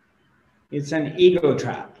 It's an ego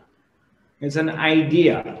trap. It's an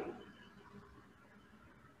idea.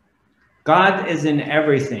 God is in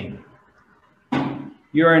everything.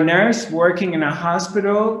 You're a nurse working in a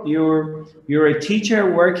hospital. You're a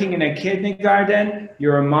teacher working in a kindergarten.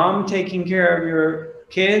 You're a mom taking care of your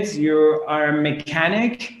kids. You are a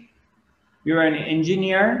mechanic. You're an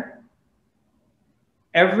engineer.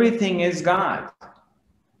 Everything is God.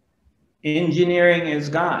 Engineering is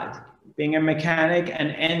God. Being a mechanic,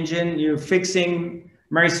 an engine, you're fixing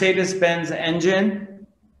Mercedes-Benz engine.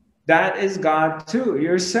 That is God too.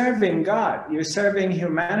 You're serving God. You're serving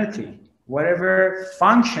humanity. Whatever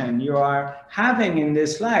function you are having in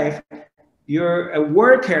this life, you're a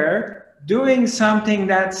worker doing something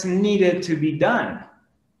that's needed to be done.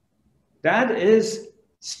 That is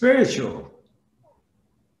spiritual.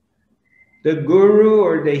 The guru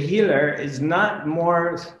or the healer is not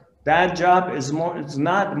more, that job is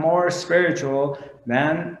not more spiritual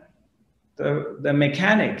than the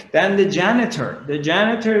mechanic, than the janitor. The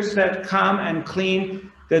janitors that come and clean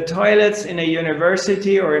the toilets in a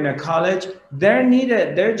university or in a college, they're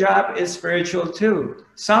needed. Their job is spiritual too.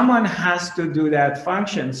 Someone has to do that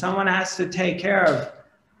function. Someone has to take care of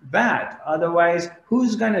that. Otherwise,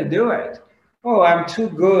 who's going to do it? Oh, I'm too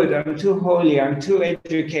good. I'm too holy. I'm too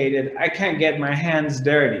educated. I can't get my hands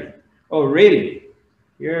dirty. Oh, really?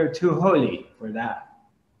 You're too holy for that.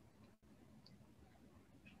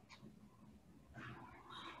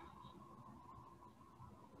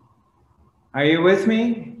 Are you with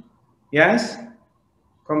me? Yes?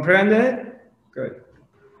 Comprende? Good.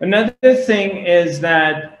 Another thing is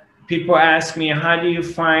that people ask me, how do you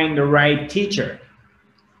find the right teacher?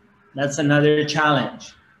 That's another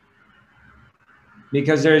challenge.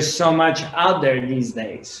 Because there's so much out there these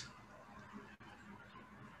days.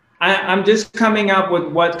 I'm just coming up with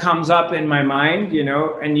what comes up in my mind, you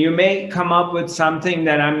know, and you may come up with something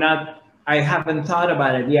that I haven't thought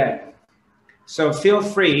about it yet. So feel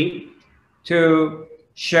free. to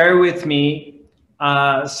share with me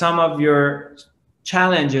some of your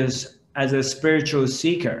challenges as a spiritual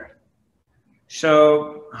seeker.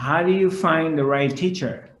 So how do you find the right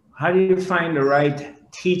teacher? How do you find the right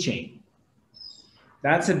teaching?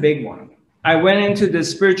 That's a big one. I went into the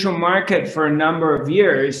spiritual market for a number of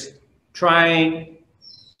years trying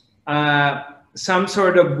some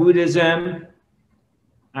sort of Buddhism.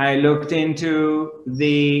 I looked into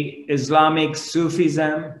the Islamic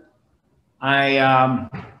Sufism. I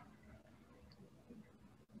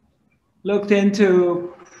looked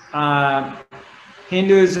into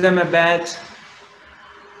Hinduism a bit,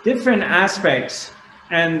 different aspects,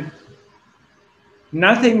 and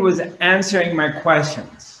nothing was answering my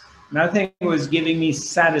questions. Nothing was giving me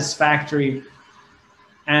satisfactory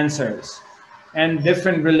answers, and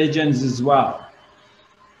different religions as well.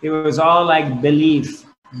 It was all like belief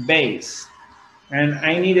based, and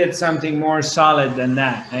I needed something more solid than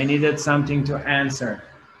that. I needed something to answer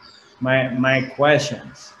my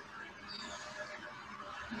questions.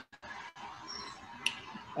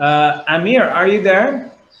 Amir, are you there?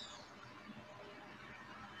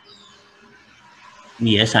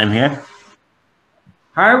 Yes, I'm here.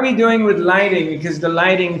 How are we doing with lighting? Because the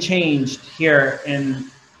lighting changed here in.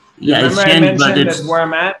 Yeah, Remember it's I changed, but mentioned that where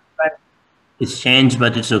I'm at? it's changed,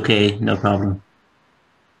 but it's okay. No problem.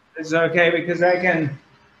 It's okay because I can.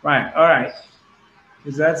 Right. All right.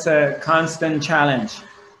 Because that's a constant challenge.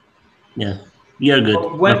 Yeah, you're good.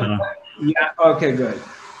 No When? problem. Yeah. Okay. Good.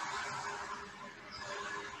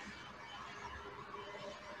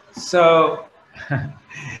 So.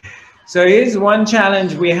 So here's one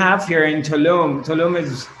challenge we have here in Tulum. Tulum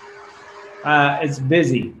is it's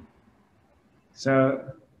busy. So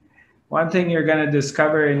one thing you're going to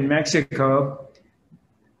discover in Mexico,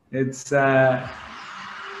 it's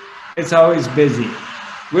always busy,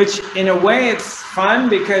 which in a way it's fun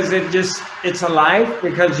because it's alive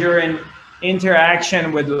because you're in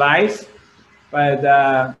interaction with life,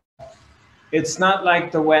 but it's not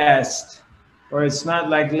like the West, or it's not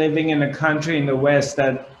like living in a country in the West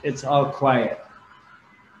that it's all quiet.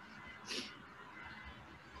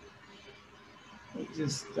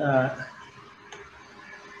 Just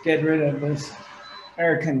get rid of this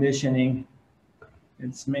air conditioning.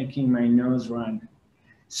 It's making my nose run.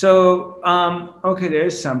 So, okay,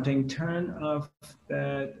 there's something. Turn off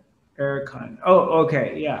that aircon. Oh,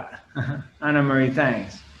 okay, yeah. Anna Marie,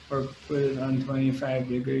 thanks. Or put it on 25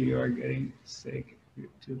 degree. You are getting sick. You're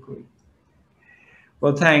too quick.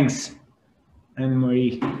 Well, thanks, Anna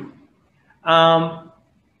Marie. How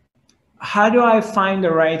do I find the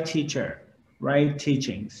right teacher, right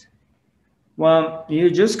teachings? Well, you're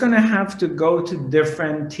just going to have to go to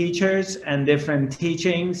different teachers and different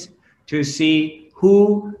teachings to see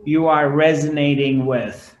who you are resonating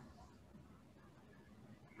with.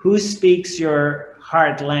 Who speaks your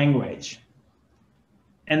heart language?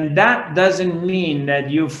 And that doesn't mean that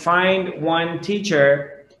you find one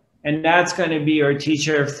teacher and that's going to be your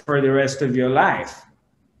teacher for the rest of your life.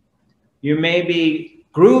 You may be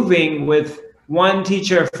grooving with one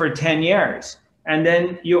teacher for 10 years, and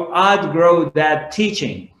then you outgrow that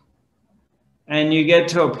teaching. And you get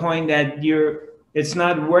to a point that it's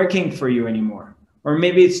not working for you anymore. Or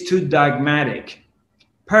maybe it's too dogmatic.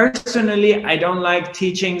 Personally, I don't like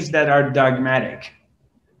teachings that are dogmatic.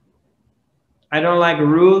 I don't like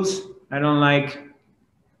rules. I don't like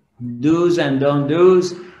do's and don't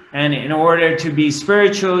do's. And in order to be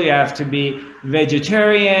spiritual, you have to be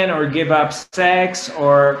vegetarian or give up sex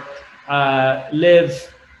or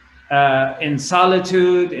live in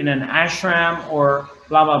solitude in an ashram or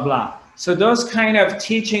blah, blah, blah. So those kind of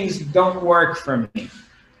teachings don't work for me.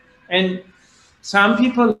 And some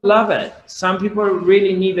people love it. Some people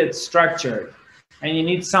really need it structured. And you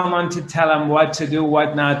need someone to tell them what to do,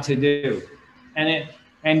 what not to do.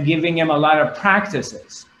 And giving them a lot of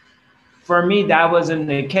practices. For me, that wasn't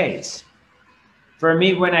the case. For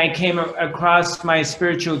me, when I came across my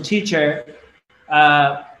spiritual teacher,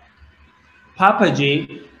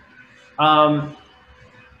 Papaji,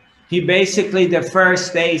 he basically the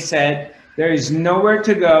first day said, there is nowhere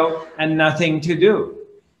to go and nothing to do.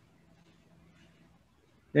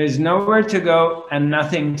 There's nowhere to go and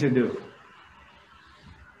nothing to do.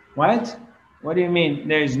 What? What do you mean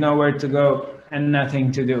there's nowhere to go and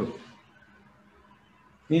nothing to do?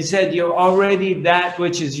 He said, you're already that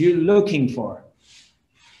which is you looking for.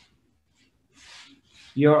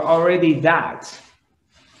 You're already that.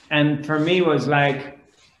 And for me, it was like,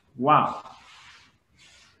 wow.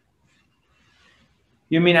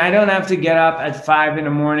 You mean I don't have to get up at 5 in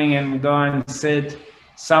the morning and go and sit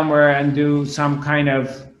somewhere and do some kind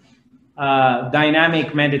of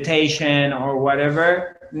dynamic meditation or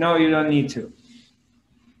whatever? No, you don't need to.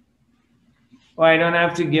 Or I don't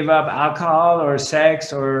have to give up alcohol or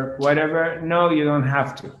sex or whatever. No, you don't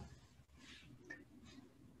have to.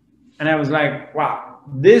 And I was like, wow,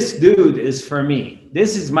 this dude is for me.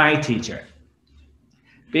 This is my teacher.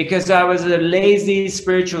 Because I was a lazy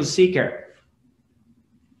spiritual seeker.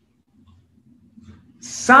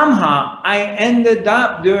 Somehow I ended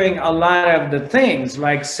up doing a lot of the things,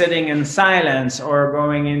 like sitting in silence or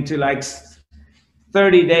going into like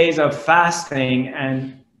 30 days of fasting,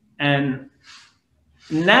 and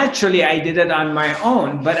naturally I did it on my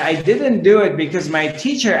own, but I didn't do it because my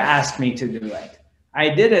teacher asked me to do it. I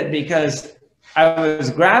did it because I was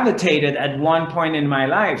gravitated at one point in my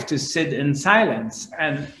life to sit in silence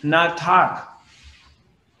and not talk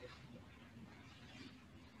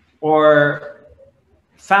or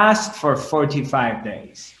fast for 45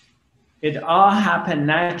 days. It all happened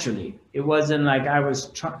naturally. It wasn't like I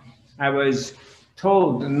was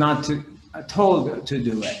told not to, told to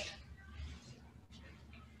do it.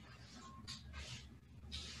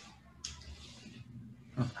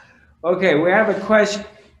 Okay, we have a question.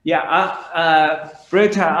 Yeah,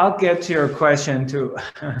 Britta, I'll get to your question too.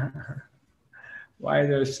 Why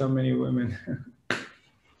there's so many women?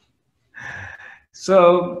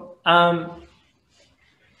 So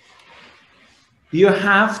you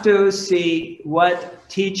have to see what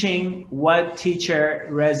teaching, what teacher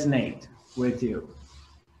resonate with you.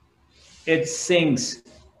 It sings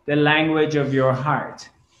the language of your heart.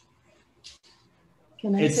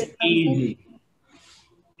 Can I it's say something? Easy.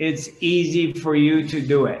 It's easy for you to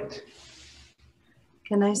do it.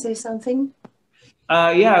 Can I say something?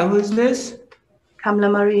 Yeah, who's this? Kamla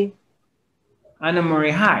Marie. Anna Marie,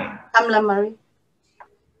 hi. Kamla Marie.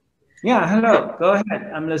 Yeah, hello. Go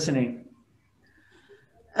ahead. I'm listening.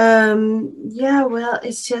 Yeah, well,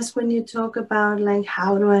 it's just when you talk about like,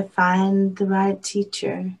 how do I find the right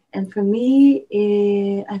teacher? And for me,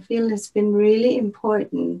 I feel it's been really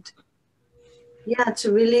important. Yeah,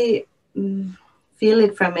 to really feel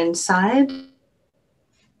it from inside,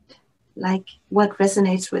 like what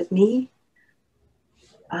resonates with me.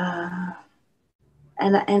 And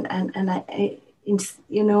I,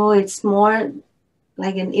 you know, it's more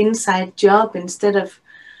like an inside job instead of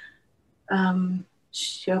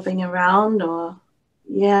shopping around, or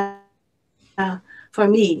yeah, for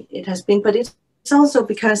me it has been. But it's also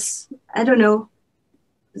because I don't know,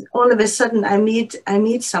 all of a sudden I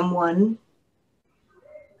meet someone.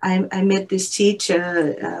 I met this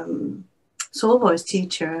teacher, soul voice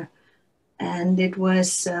teacher, and it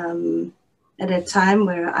was at a time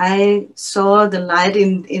where I saw the light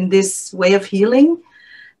in this way of healing.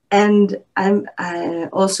 And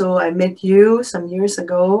I met you some years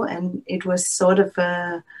ago, and it was sort of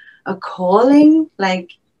a calling.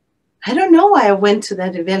 Like, I don't know why I went to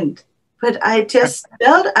that event, but I just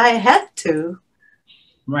felt I had to.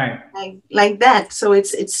 Right. Like that. So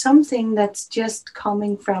it's something that's just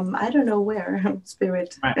coming from, I don't know where,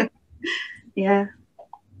 spirit. Right. Yeah.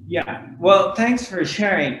 Yeah. Well, thanks for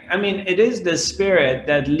sharing. I mean, it is the spirit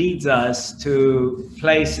that leads us to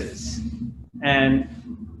places, and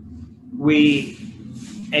we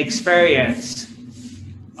experience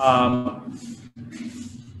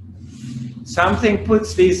something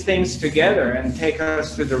puts these things together and take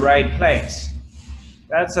us to the right place.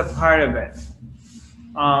 That's a part of it.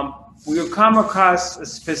 We'll come across a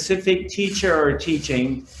specific teacher or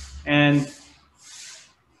teaching, and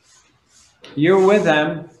you're with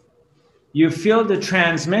them, you feel the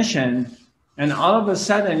transmission, and all of a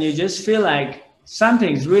sudden you just feel like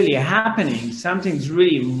something's really happening, something's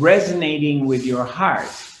really resonating with your heart.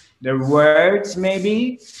 The words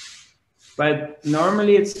maybe, but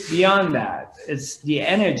normally it's beyond that. It's the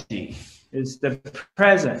energy, it's the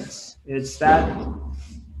presence, it's that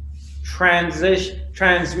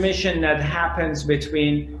transmission that happens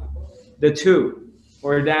between the two,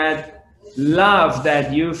 or that love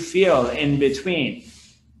that you feel in between.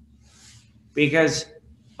 Because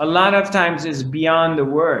a lot of times it's beyond the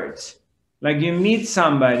words. Like, you meet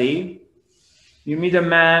somebody, you meet a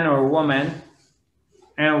man or a woman,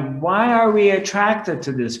 and why are we attracted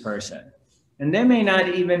to this person? And they may not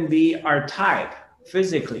even be our type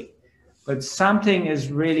physically, but something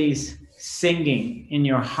is really singing in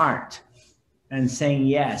your heart and saying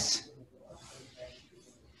yes.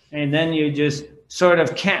 And then you just sort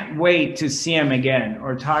of can't wait to see them again,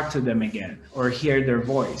 or talk to them again, or hear their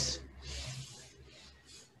voice.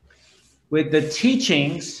 With the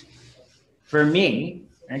teachings, for me,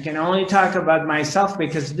 I can only talk about myself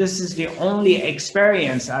because this is the only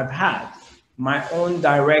experience I've had, my own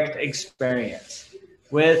direct experience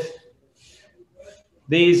with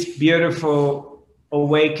these beautiful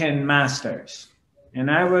awakened masters. And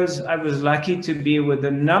I was lucky to be with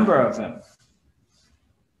a number of them.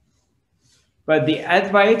 But the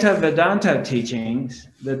Advaita Vedanta teachings,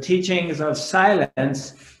 the teachings of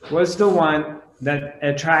silence, was the one that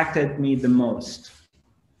attracted me the most.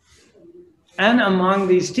 And among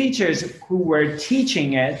these teachers who were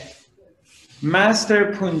teaching it,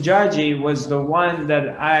 Master Punjaji was the one that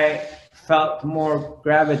I felt more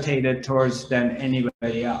gravitated towards than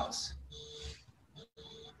anybody else.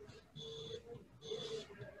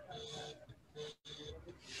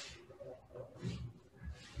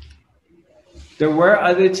 There were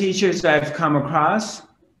other teachers I've come across.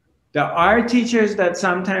 There are teachers that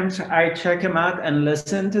sometimes I check them out and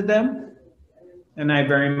listen to them, and I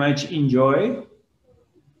very much enjoy.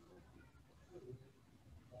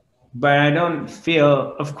 But I don't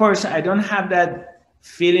feel, of course, I don't have that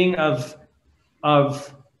feeling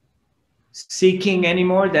of seeking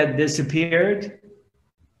anymore. That disappeared,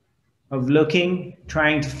 of looking,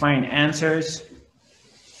 trying to find answers.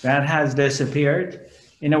 That has disappeared.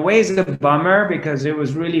 In a way, it's a bummer because it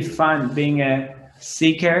was really fun being a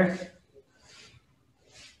seeker,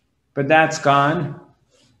 but that's gone.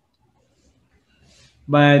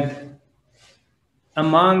 But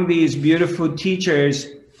among these beautiful teachers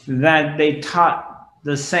that they taught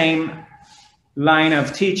the same line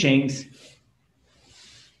of teachings,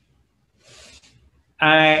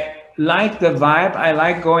 I like the vibe. I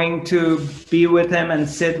like going to be with them and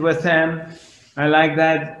sit with them. I like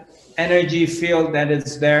that energy field that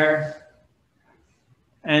is there,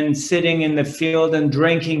 and sitting in the field and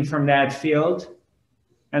drinking from that field.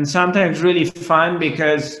 And sometimes really fun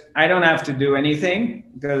because I don't have to do anything,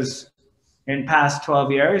 because in past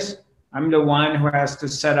 12 years, I'm the one who has to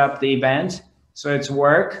set up the event. So it's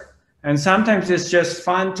work. And sometimes it's just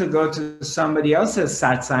fun to go to somebody else's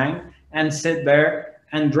satsang and sit there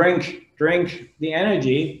and drink the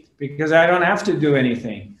energy, because I don't have to do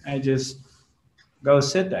anything. I just go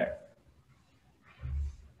sit there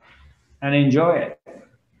and enjoy it.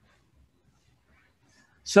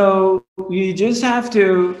 So you just have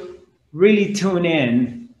to really tune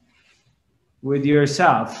in with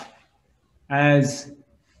yourself. As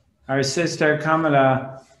our sister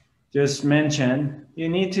Kamala just mentioned, you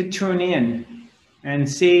need to tune in and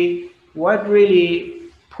see what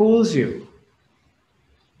really pulls you.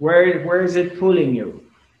 Where is it pulling you?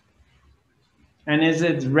 And is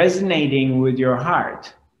it resonating with your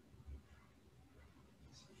heart?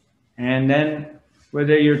 And then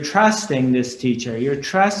whether you're trusting this teacher, you're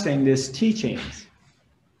trusting these teachings.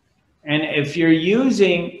 And if you're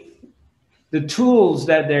using the tools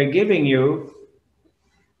that they're giving you,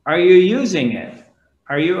 are you using it?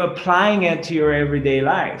 Are you applying it to your everyday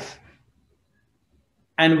life?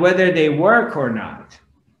 And whether they work or not.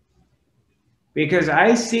 Because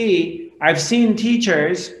I've seen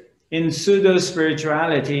teachers in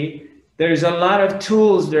pseudo-spirituality, there's a lot of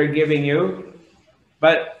tools they're giving you,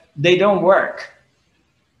 but they don't work.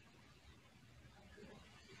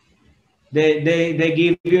 They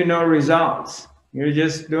give you no results. You're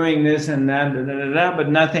just doing this and that, but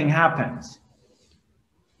nothing happens.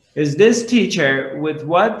 Is this teacher, with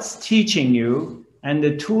what's teaching you and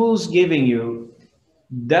the tools giving you,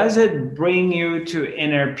 does it bring you to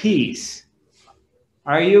inner peace?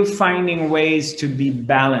 Are you finding ways to be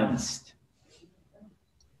balanced?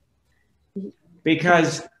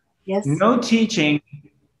 Because yes, no teaching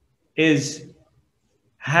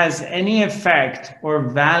has any effect or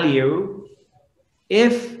value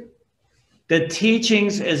if the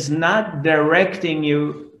teachings is not directing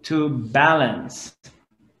you to balance.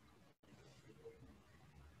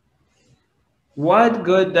 What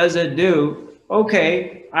good does it do?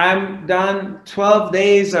 Okay, I'm done 12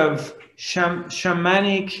 days of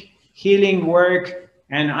shamanic healing work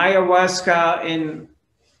and ayahuasca in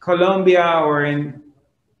Colombia or in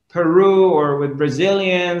Peru or with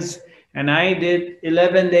Brazilians, and I did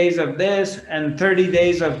 11 days of this and 30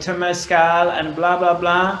 days of temescal and blah, blah,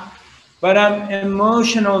 blah. But I'm an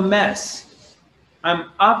emotional mess.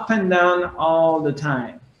 I'm up and down all the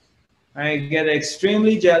time. I get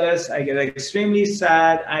extremely jealous. I get extremely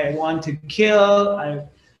sad. I want to kill.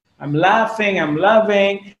 I'm laughing, I'm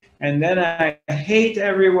loving, and then I hate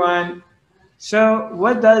everyone. So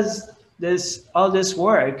what does all this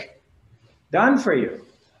work done for you?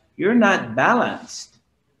 You're not balanced.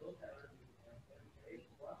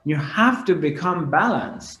 You have to become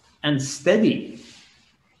balanced and steady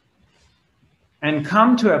and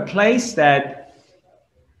come to a place that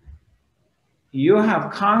you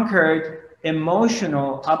have conquered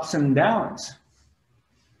emotional ups and downs.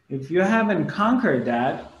 If you haven't conquered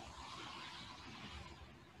that,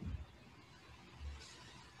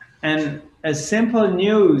 and a simple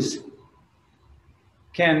news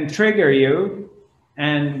can trigger you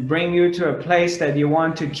and bring you to a place that you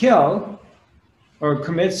want to kill or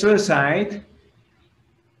commit suicide,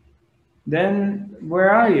 then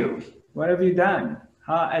where are you? What have you done?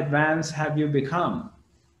 How advanced have you become?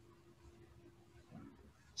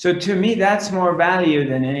 So to me, that's more value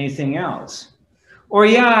than anything else. Or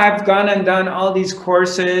yeah, I've gone and done all these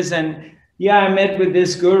courses, and yeah, I met with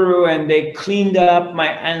this guru and they cleaned up my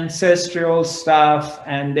ancestral stuff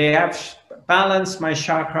and they have balanced my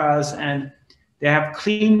chakras and they have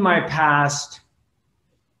cleaned my past.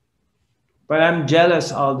 But I'm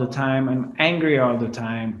jealous all the time. I'm angry all the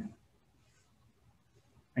time.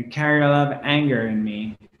 I carry a lot of anger in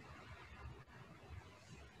me.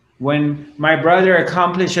 When my brother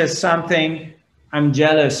accomplishes something, I'm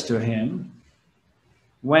jealous to him.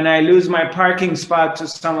 When I lose my parking spot to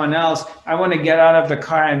someone else, I want to get out of the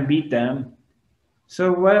car and beat them.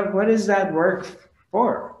 So what is that work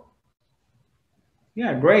for?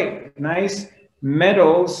 Yeah, great, nice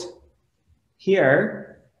medals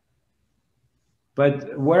here,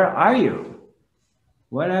 but where are you?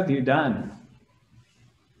 What have you done?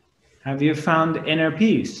 Have you found inner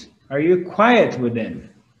peace? Are you quiet within?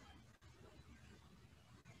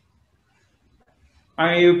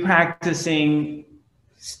 Are you practicing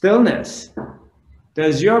stillness?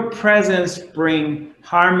 Does your presence bring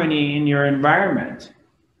harmony in your environment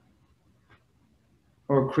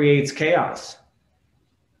or creates chaos?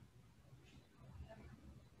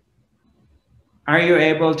 Are you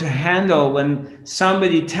able to handle when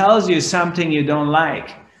somebody tells you something you don't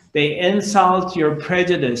like? They insult your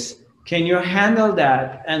prejudice. Can you handle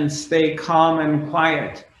that and stay calm and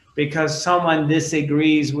quiet because someone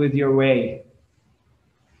disagrees with your way?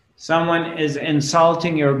 Someone is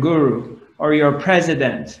insulting your guru or your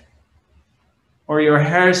president or your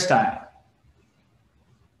hairstyle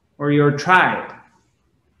or your tribe.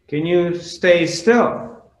 Can you stay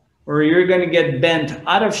still? Or you're going to get bent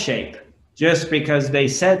out of shape just because they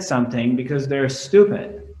said something because they're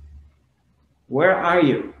stupid. Where are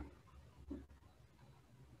you?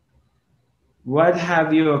 What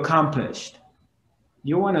have you accomplished?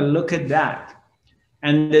 You want to look at that.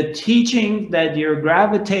 And the teaching that you're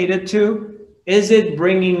gravitated to, is it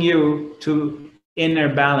bringing you to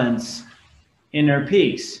inner balance, inner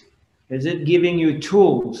peace? Is it giving you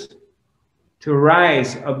tools to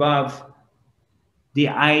rise above the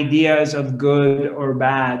ideas of good or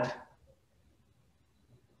bad?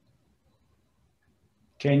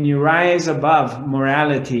 Can you rise above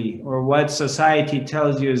morality or what society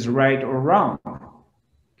tells you is right or wrong?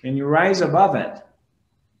 Can you rise above it?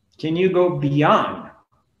 Can you go beyond?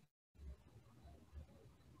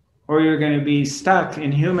 Or you're going to be stuck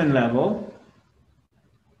in human level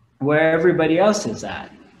where everybody else is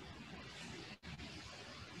at.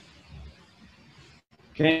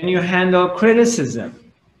 Can you handle criticism?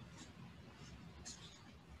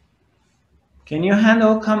 Can you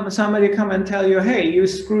handle somebody come and tell you, hey, you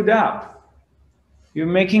screwed up. You're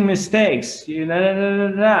making mistakes.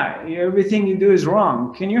 Everything you do is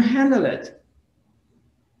wrong. Can you handle it?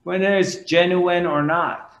 Whether it's genuine or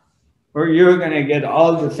not. Or you're going to get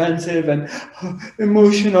all defensive and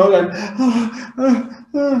emotional and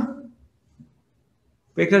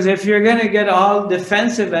because if you're going to get all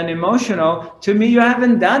defensive and emotional, to me, you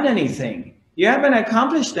haven't done anything. You haven't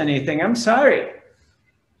accomplished anything. I'm sorry.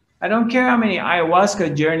 I don't care how many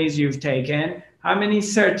ayahuasca journeys you've taken, how many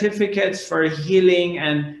certificates for healing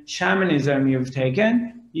and shamanism you've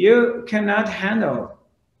taken. You cannot handle.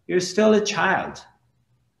 You're still a child.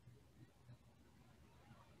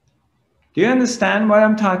 Do you understand what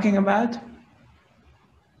I'm talking about?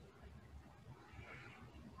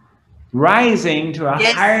 Rising to a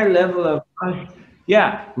higher level of,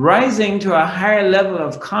 rising to a higher level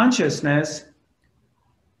of consciousness,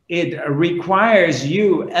 it requires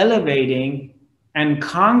you elevating and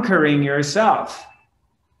conquering yourself,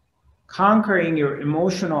 conquering your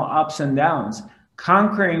emotional ups and downs,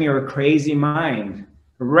 conquering your crazy mind,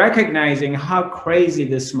 recognizing how crazy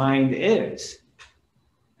this mind is,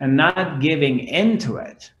 and not giving in to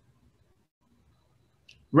it.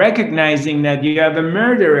 Recognizing that you have a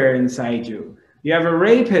murderer inside you, you have a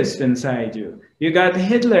rapist inside you, you got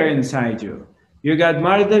Hitler inside you, you got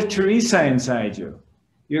Mother Teresa inside you,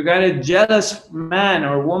 you got a jealous man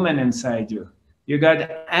or woman inside you, you got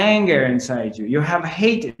anger inside you, you have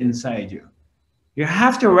hate inside you. You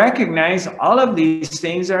have to recognize all of these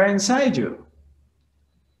things are inside you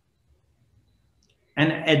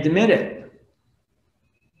and admit it.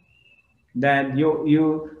 That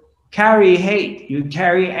you carry hate, you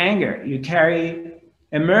carry anger, you carry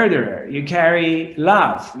a murderer, you carry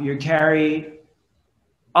love, you carry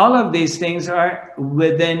all of these things are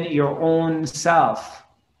within your own self.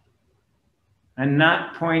 and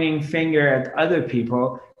not pointing finger at other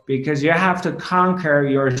people, because you have to conquer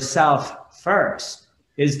yourself first.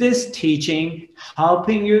 Is this teaching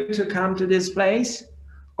helping you to come to this place?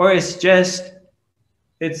 Or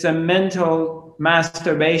it's a mental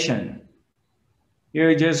masturbation?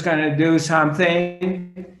 You're just going to do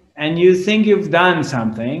something and you think you've done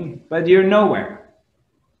something, but you're nowhere.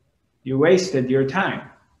 You wasted your time.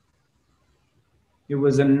 It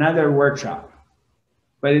was another workshop,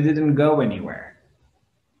 but it didn't go anywhere.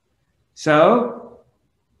 So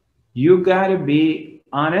you got to be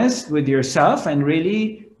honest with yourself and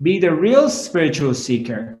really be the real spiritual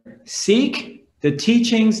seeker. Seek the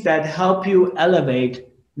teachings that help you elevate,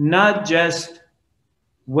 not just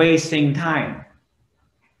wasting time.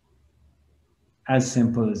 As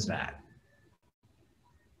simple as that.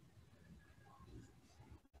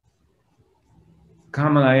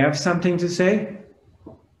 Kamala, you have something to say?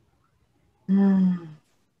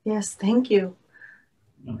 Yes, thank you.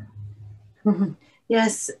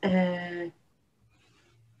 Yes, and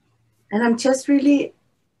I'm just really,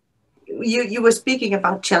 you were speaking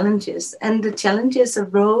about challenges, and the challenges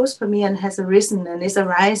arose for me and has arisen and is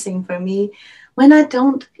arising for me when I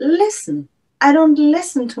don't listen. I don't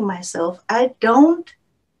listen to myself. I don't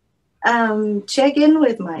check in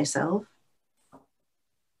with myself.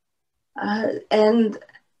 And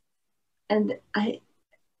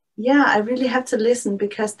I really have to listen,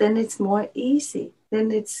 because then it's more easy.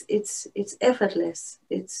 Then it's effortless.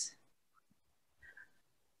 It's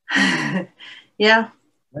yeah.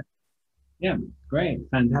 Yeah, great,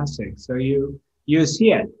 fantastic. So you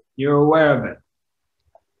see it, you're aware of it.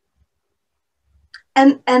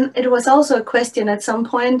 And it was also a question at some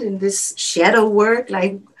point in this shadow work,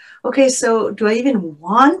 like, okay, so do I even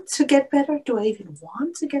want to get better? Do I even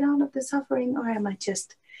want to get out of the suffering? Or am I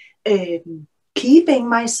just keeping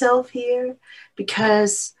myself here?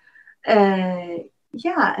 Because, I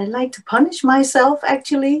like to punish myself,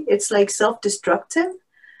 actually. It's like self-destructive.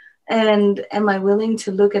 And am I willing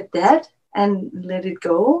to look at that and let it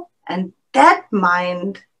go? And that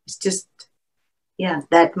mind is just,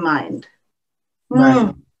 that mind.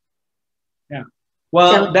 Right. Yeah.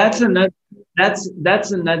 Well, that's another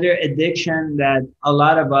addiction, that a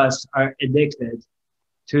lot of us are addicted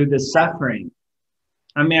to, the suffering.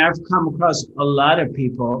 I mean, I've come across a lot of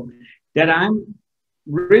people that I'm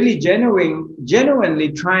really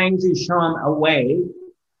genuinely trying to show them a way,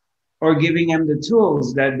 or giving them the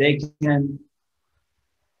tools that they can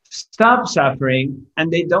stop suffering,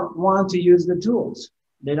 and they don't want to use the tools.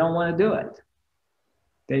 They don't want to do it.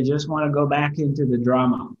 They just want to go back into the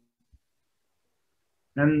drama.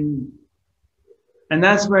 And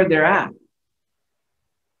that's where they're at.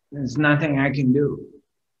 There's nothing I can do.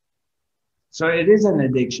 So it is an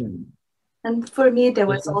addiction. And for me, there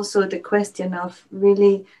was also the question of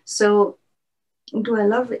really, so do I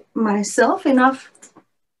love myself enough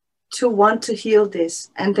to want to heal this?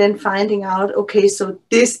 And then finding out, okay, so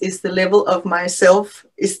this is the level of my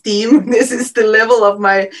self-esteem. This is the level of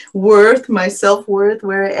my worth, my self-worth,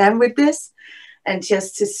 where I am with this. And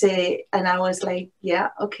just to say, and I was like, yeah,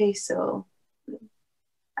 okay, so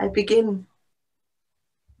I begin.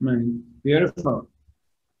 Right. Beautiful.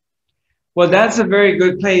 Well, that's a very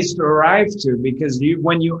good place to arrive to, because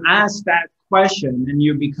when you ask that question and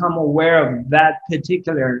you become aware of that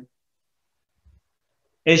particular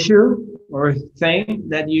issue or thing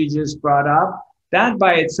that you just brought up, that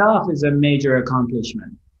by itself is a major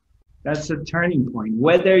accomplishment. That's a turning point,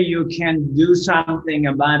 whether you can do something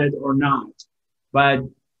about it or not. But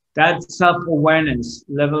that self-awareness,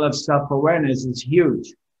 level of self-awareness is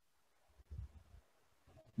huge.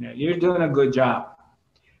 Yeah, you're doing a good job.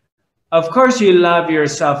 Of course, you love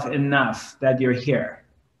yourself enough that you're here.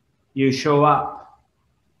 You show up.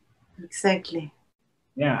 Exactly.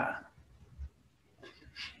 Yeah.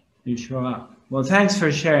 You show up. Well, thanks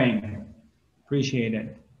for sharing. Appreciate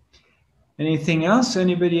it. Anything else?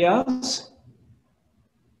 Anybody else?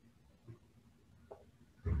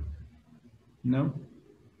 No?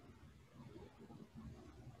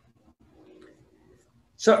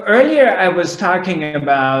 So earlier I was talking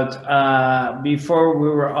about, before we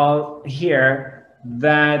were all here,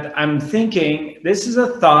 that I'm thinking, this is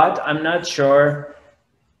a thought, I'm not sure,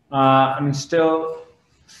 I'm still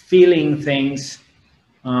feeling things.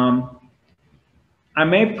 I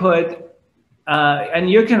may put,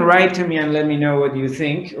 and you can write to me and let me know what you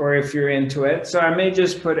think, or if you're into it. So I may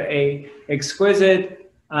just put a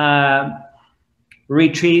exquisite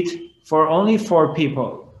retreat for only 4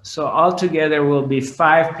 people. So altogether will be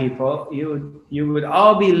 5 people. You would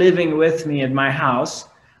all be living with me at my house.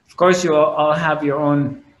 Of course, you all have your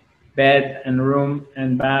own bed and room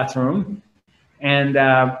and bathroom. And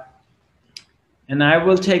and I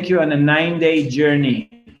will take you on a 9-day journey.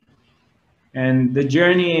 And the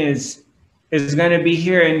journey is going to be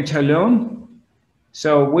here in Tulum.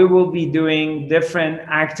 So we will be doing different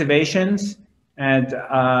activations at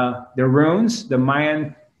the ruins, the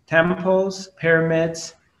Mayan temples,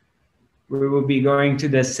 pyramids. We will be going to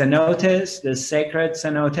the cenotes, the sacred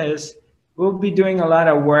cenotes. We'll be doing a lot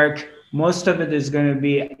of work. Most of it is going to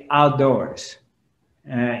be outdoors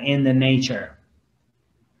in the nature.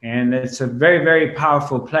 And it's a very, very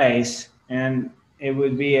powerful place. And it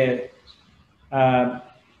would be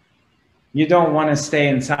you don't want to stay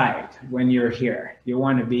inside when you're here. You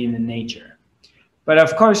want to be in the nature. But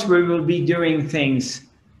of course, we will be doing things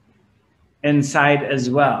inside as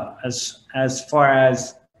well, as far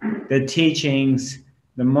as the teachings,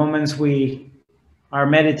 the moments we are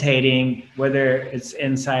meditating, whether it's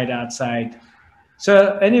inside, outside.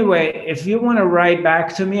 So anyway, if you want to write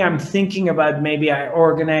back to me, I'm thinking about maybe I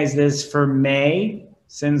organize this for May,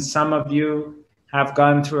 since some of you have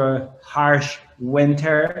gone through a harsh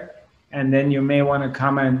winter, and then you may want to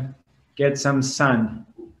come and get some sun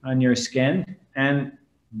on your skin and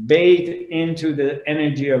bathe into the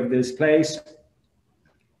energy of this place.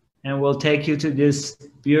 And we'll take you to this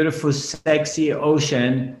beautiful, sexy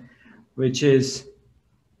ocean, which is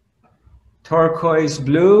turquoise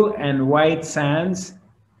blue and white sands,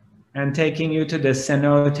 and taking you to the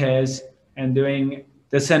cenotes and doing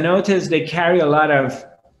the cenotes. They carry a lot of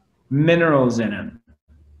minerals in them.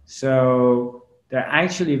 So they're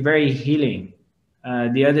actually very healing.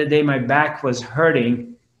 The other day, my back was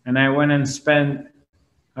hurting, and I went and spent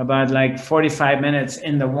about like 45 minutes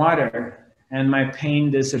in the water, and my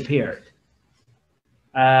pain disappeared.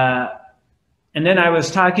 And then I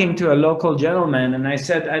was talking to a local gentleman, and I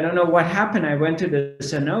said, I don't know what happened. I went to the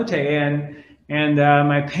cenote, and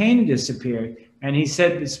my pain disappeared. And he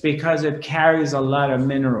said it's because it carries a lot of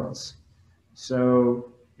minerals.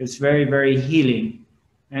 So it's very, very healing.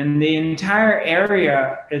 And the entire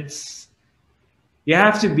area, you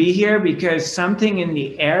have to be here because something in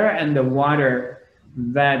the air and the water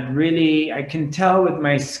that really, I can tell with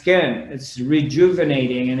my skin, it's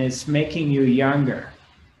rejuvenating and it's making you younger.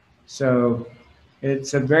 So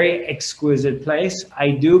it's a very exquisite place.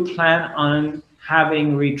 I do plan on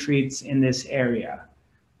having retreats in this area.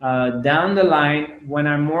 Down the line, when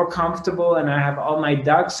I'm more comfortable and I have all my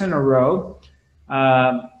ducks in a row,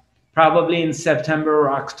 probably in September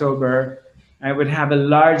or October, I would have a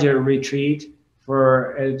larger retreat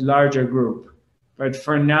for a larger group. But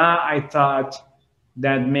for now, I thought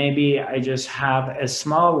that maybe I just have a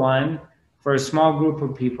small one for a small group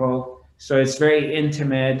of people. So it's very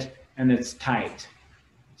intimate and it's tight.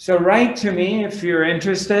 So write to me if you're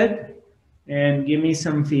interested and give me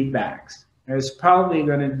some feedbacks. I was probably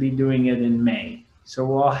going to be doing it in May. So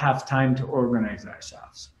we'll have time to organize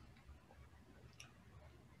ourselves.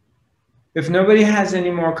 If nobody has any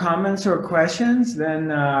more comments or questions, then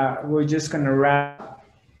we're just going to wrap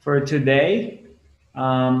for today.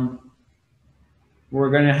 We're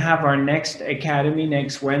going to have our next academy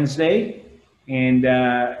next Wednesday, and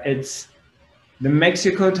it's the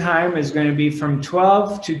Mexico time is going to be from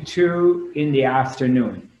 12 to 2 in the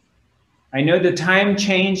afternoon. I know the time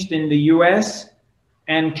changed in the US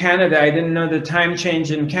and Canada. I didn't know the time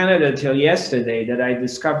change in Canada till yesterday that I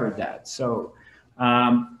discovered that. So,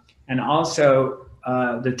 and also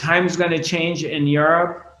the time is going to change in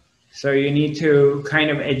Europe. So you need to kind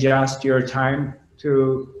of adjust your time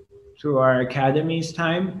to our academy's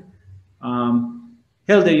time.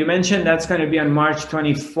 Hilda, you mentioned that's going to be on March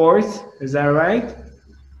 24th. Is that right?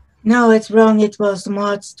 No, it's wrong. It was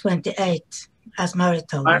March 28th, as Mary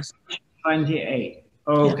told us. 28.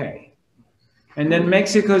 Okay. Yeah. And then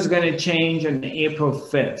Mexico is going to change on April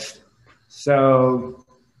 5th. So,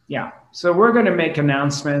 yeah. So we're going to make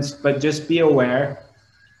announcements, but just be aware.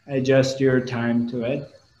 Adjust your time to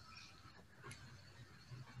it.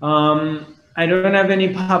 I don't have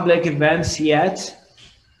any public events yet.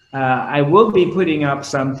 I will be putting up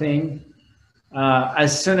something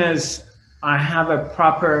as soon as I have a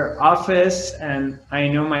proper office and I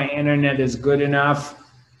know my internet is good enough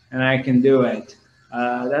and I can do it.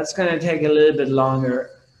 That's going to take a little bit longer.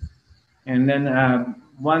 And then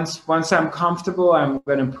once I'm comfortable, I'm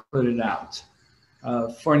going to put it out.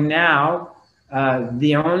 For now,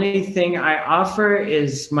 the only thing I offer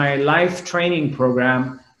is my life training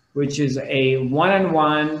program, which is a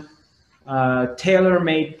one-on-one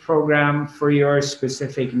tailor-made program for your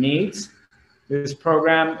specific needs. This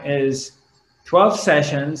program is 12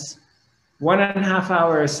 sessions, 1.5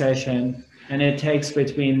 hour a session, and it takes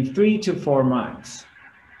between 3 to 4 months.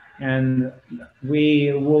 And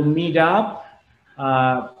we will meet up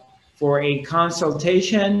for a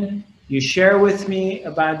consultation You share with me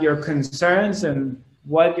about your concerns and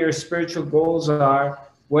what your spiritual goals are,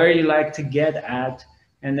 where you like to get at,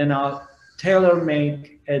 and then I'll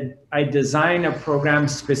I design a program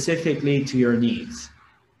specifically to your needs,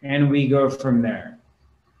 and we go from there.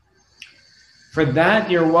 For that,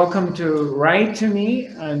 you're welcome to write to me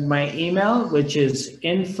on my email, which is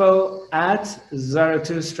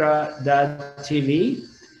info@zarathustra.tv,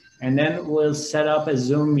 and then we'll set up a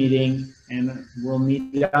Zoom meeting and we'll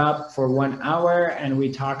meet up for 1 hour and we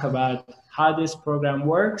talk about how this program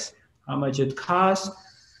works, how much it costs,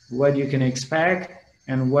 what you can expect,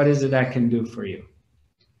 and what is it I can do for you.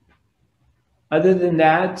 Other than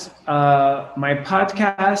that, my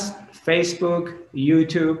podcast, Facebook,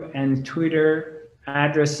 YouTube, and Twitter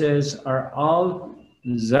addresses are all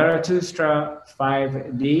Zarathustra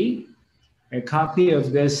 5D. A copy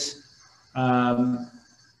of this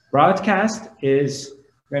broadcast is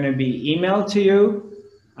going to be emailed to you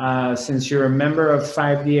since you're a member of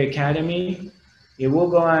 5D Academy. It will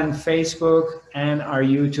go on Facebook and our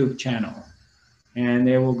YouTube channel, and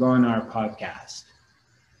it will go on our podcast.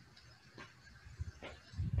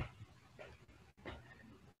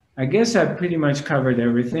 I guess I pretty much covered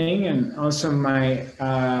everything, and also my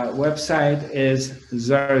website is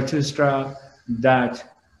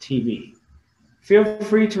zarathustra.tv. Feel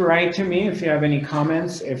free to write to me if you have any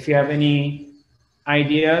comments, if you have any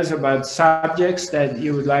ideas about subjects that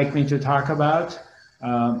you would like me to talk about.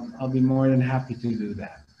 I'll be more than happy to do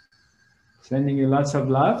that. Sending you lots of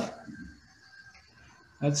love.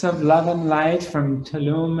 Lots of love and light from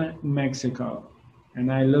Tulum, Mexico. And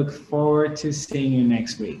I look forward to seeing you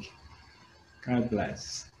next week. God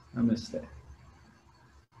bless. Namaste.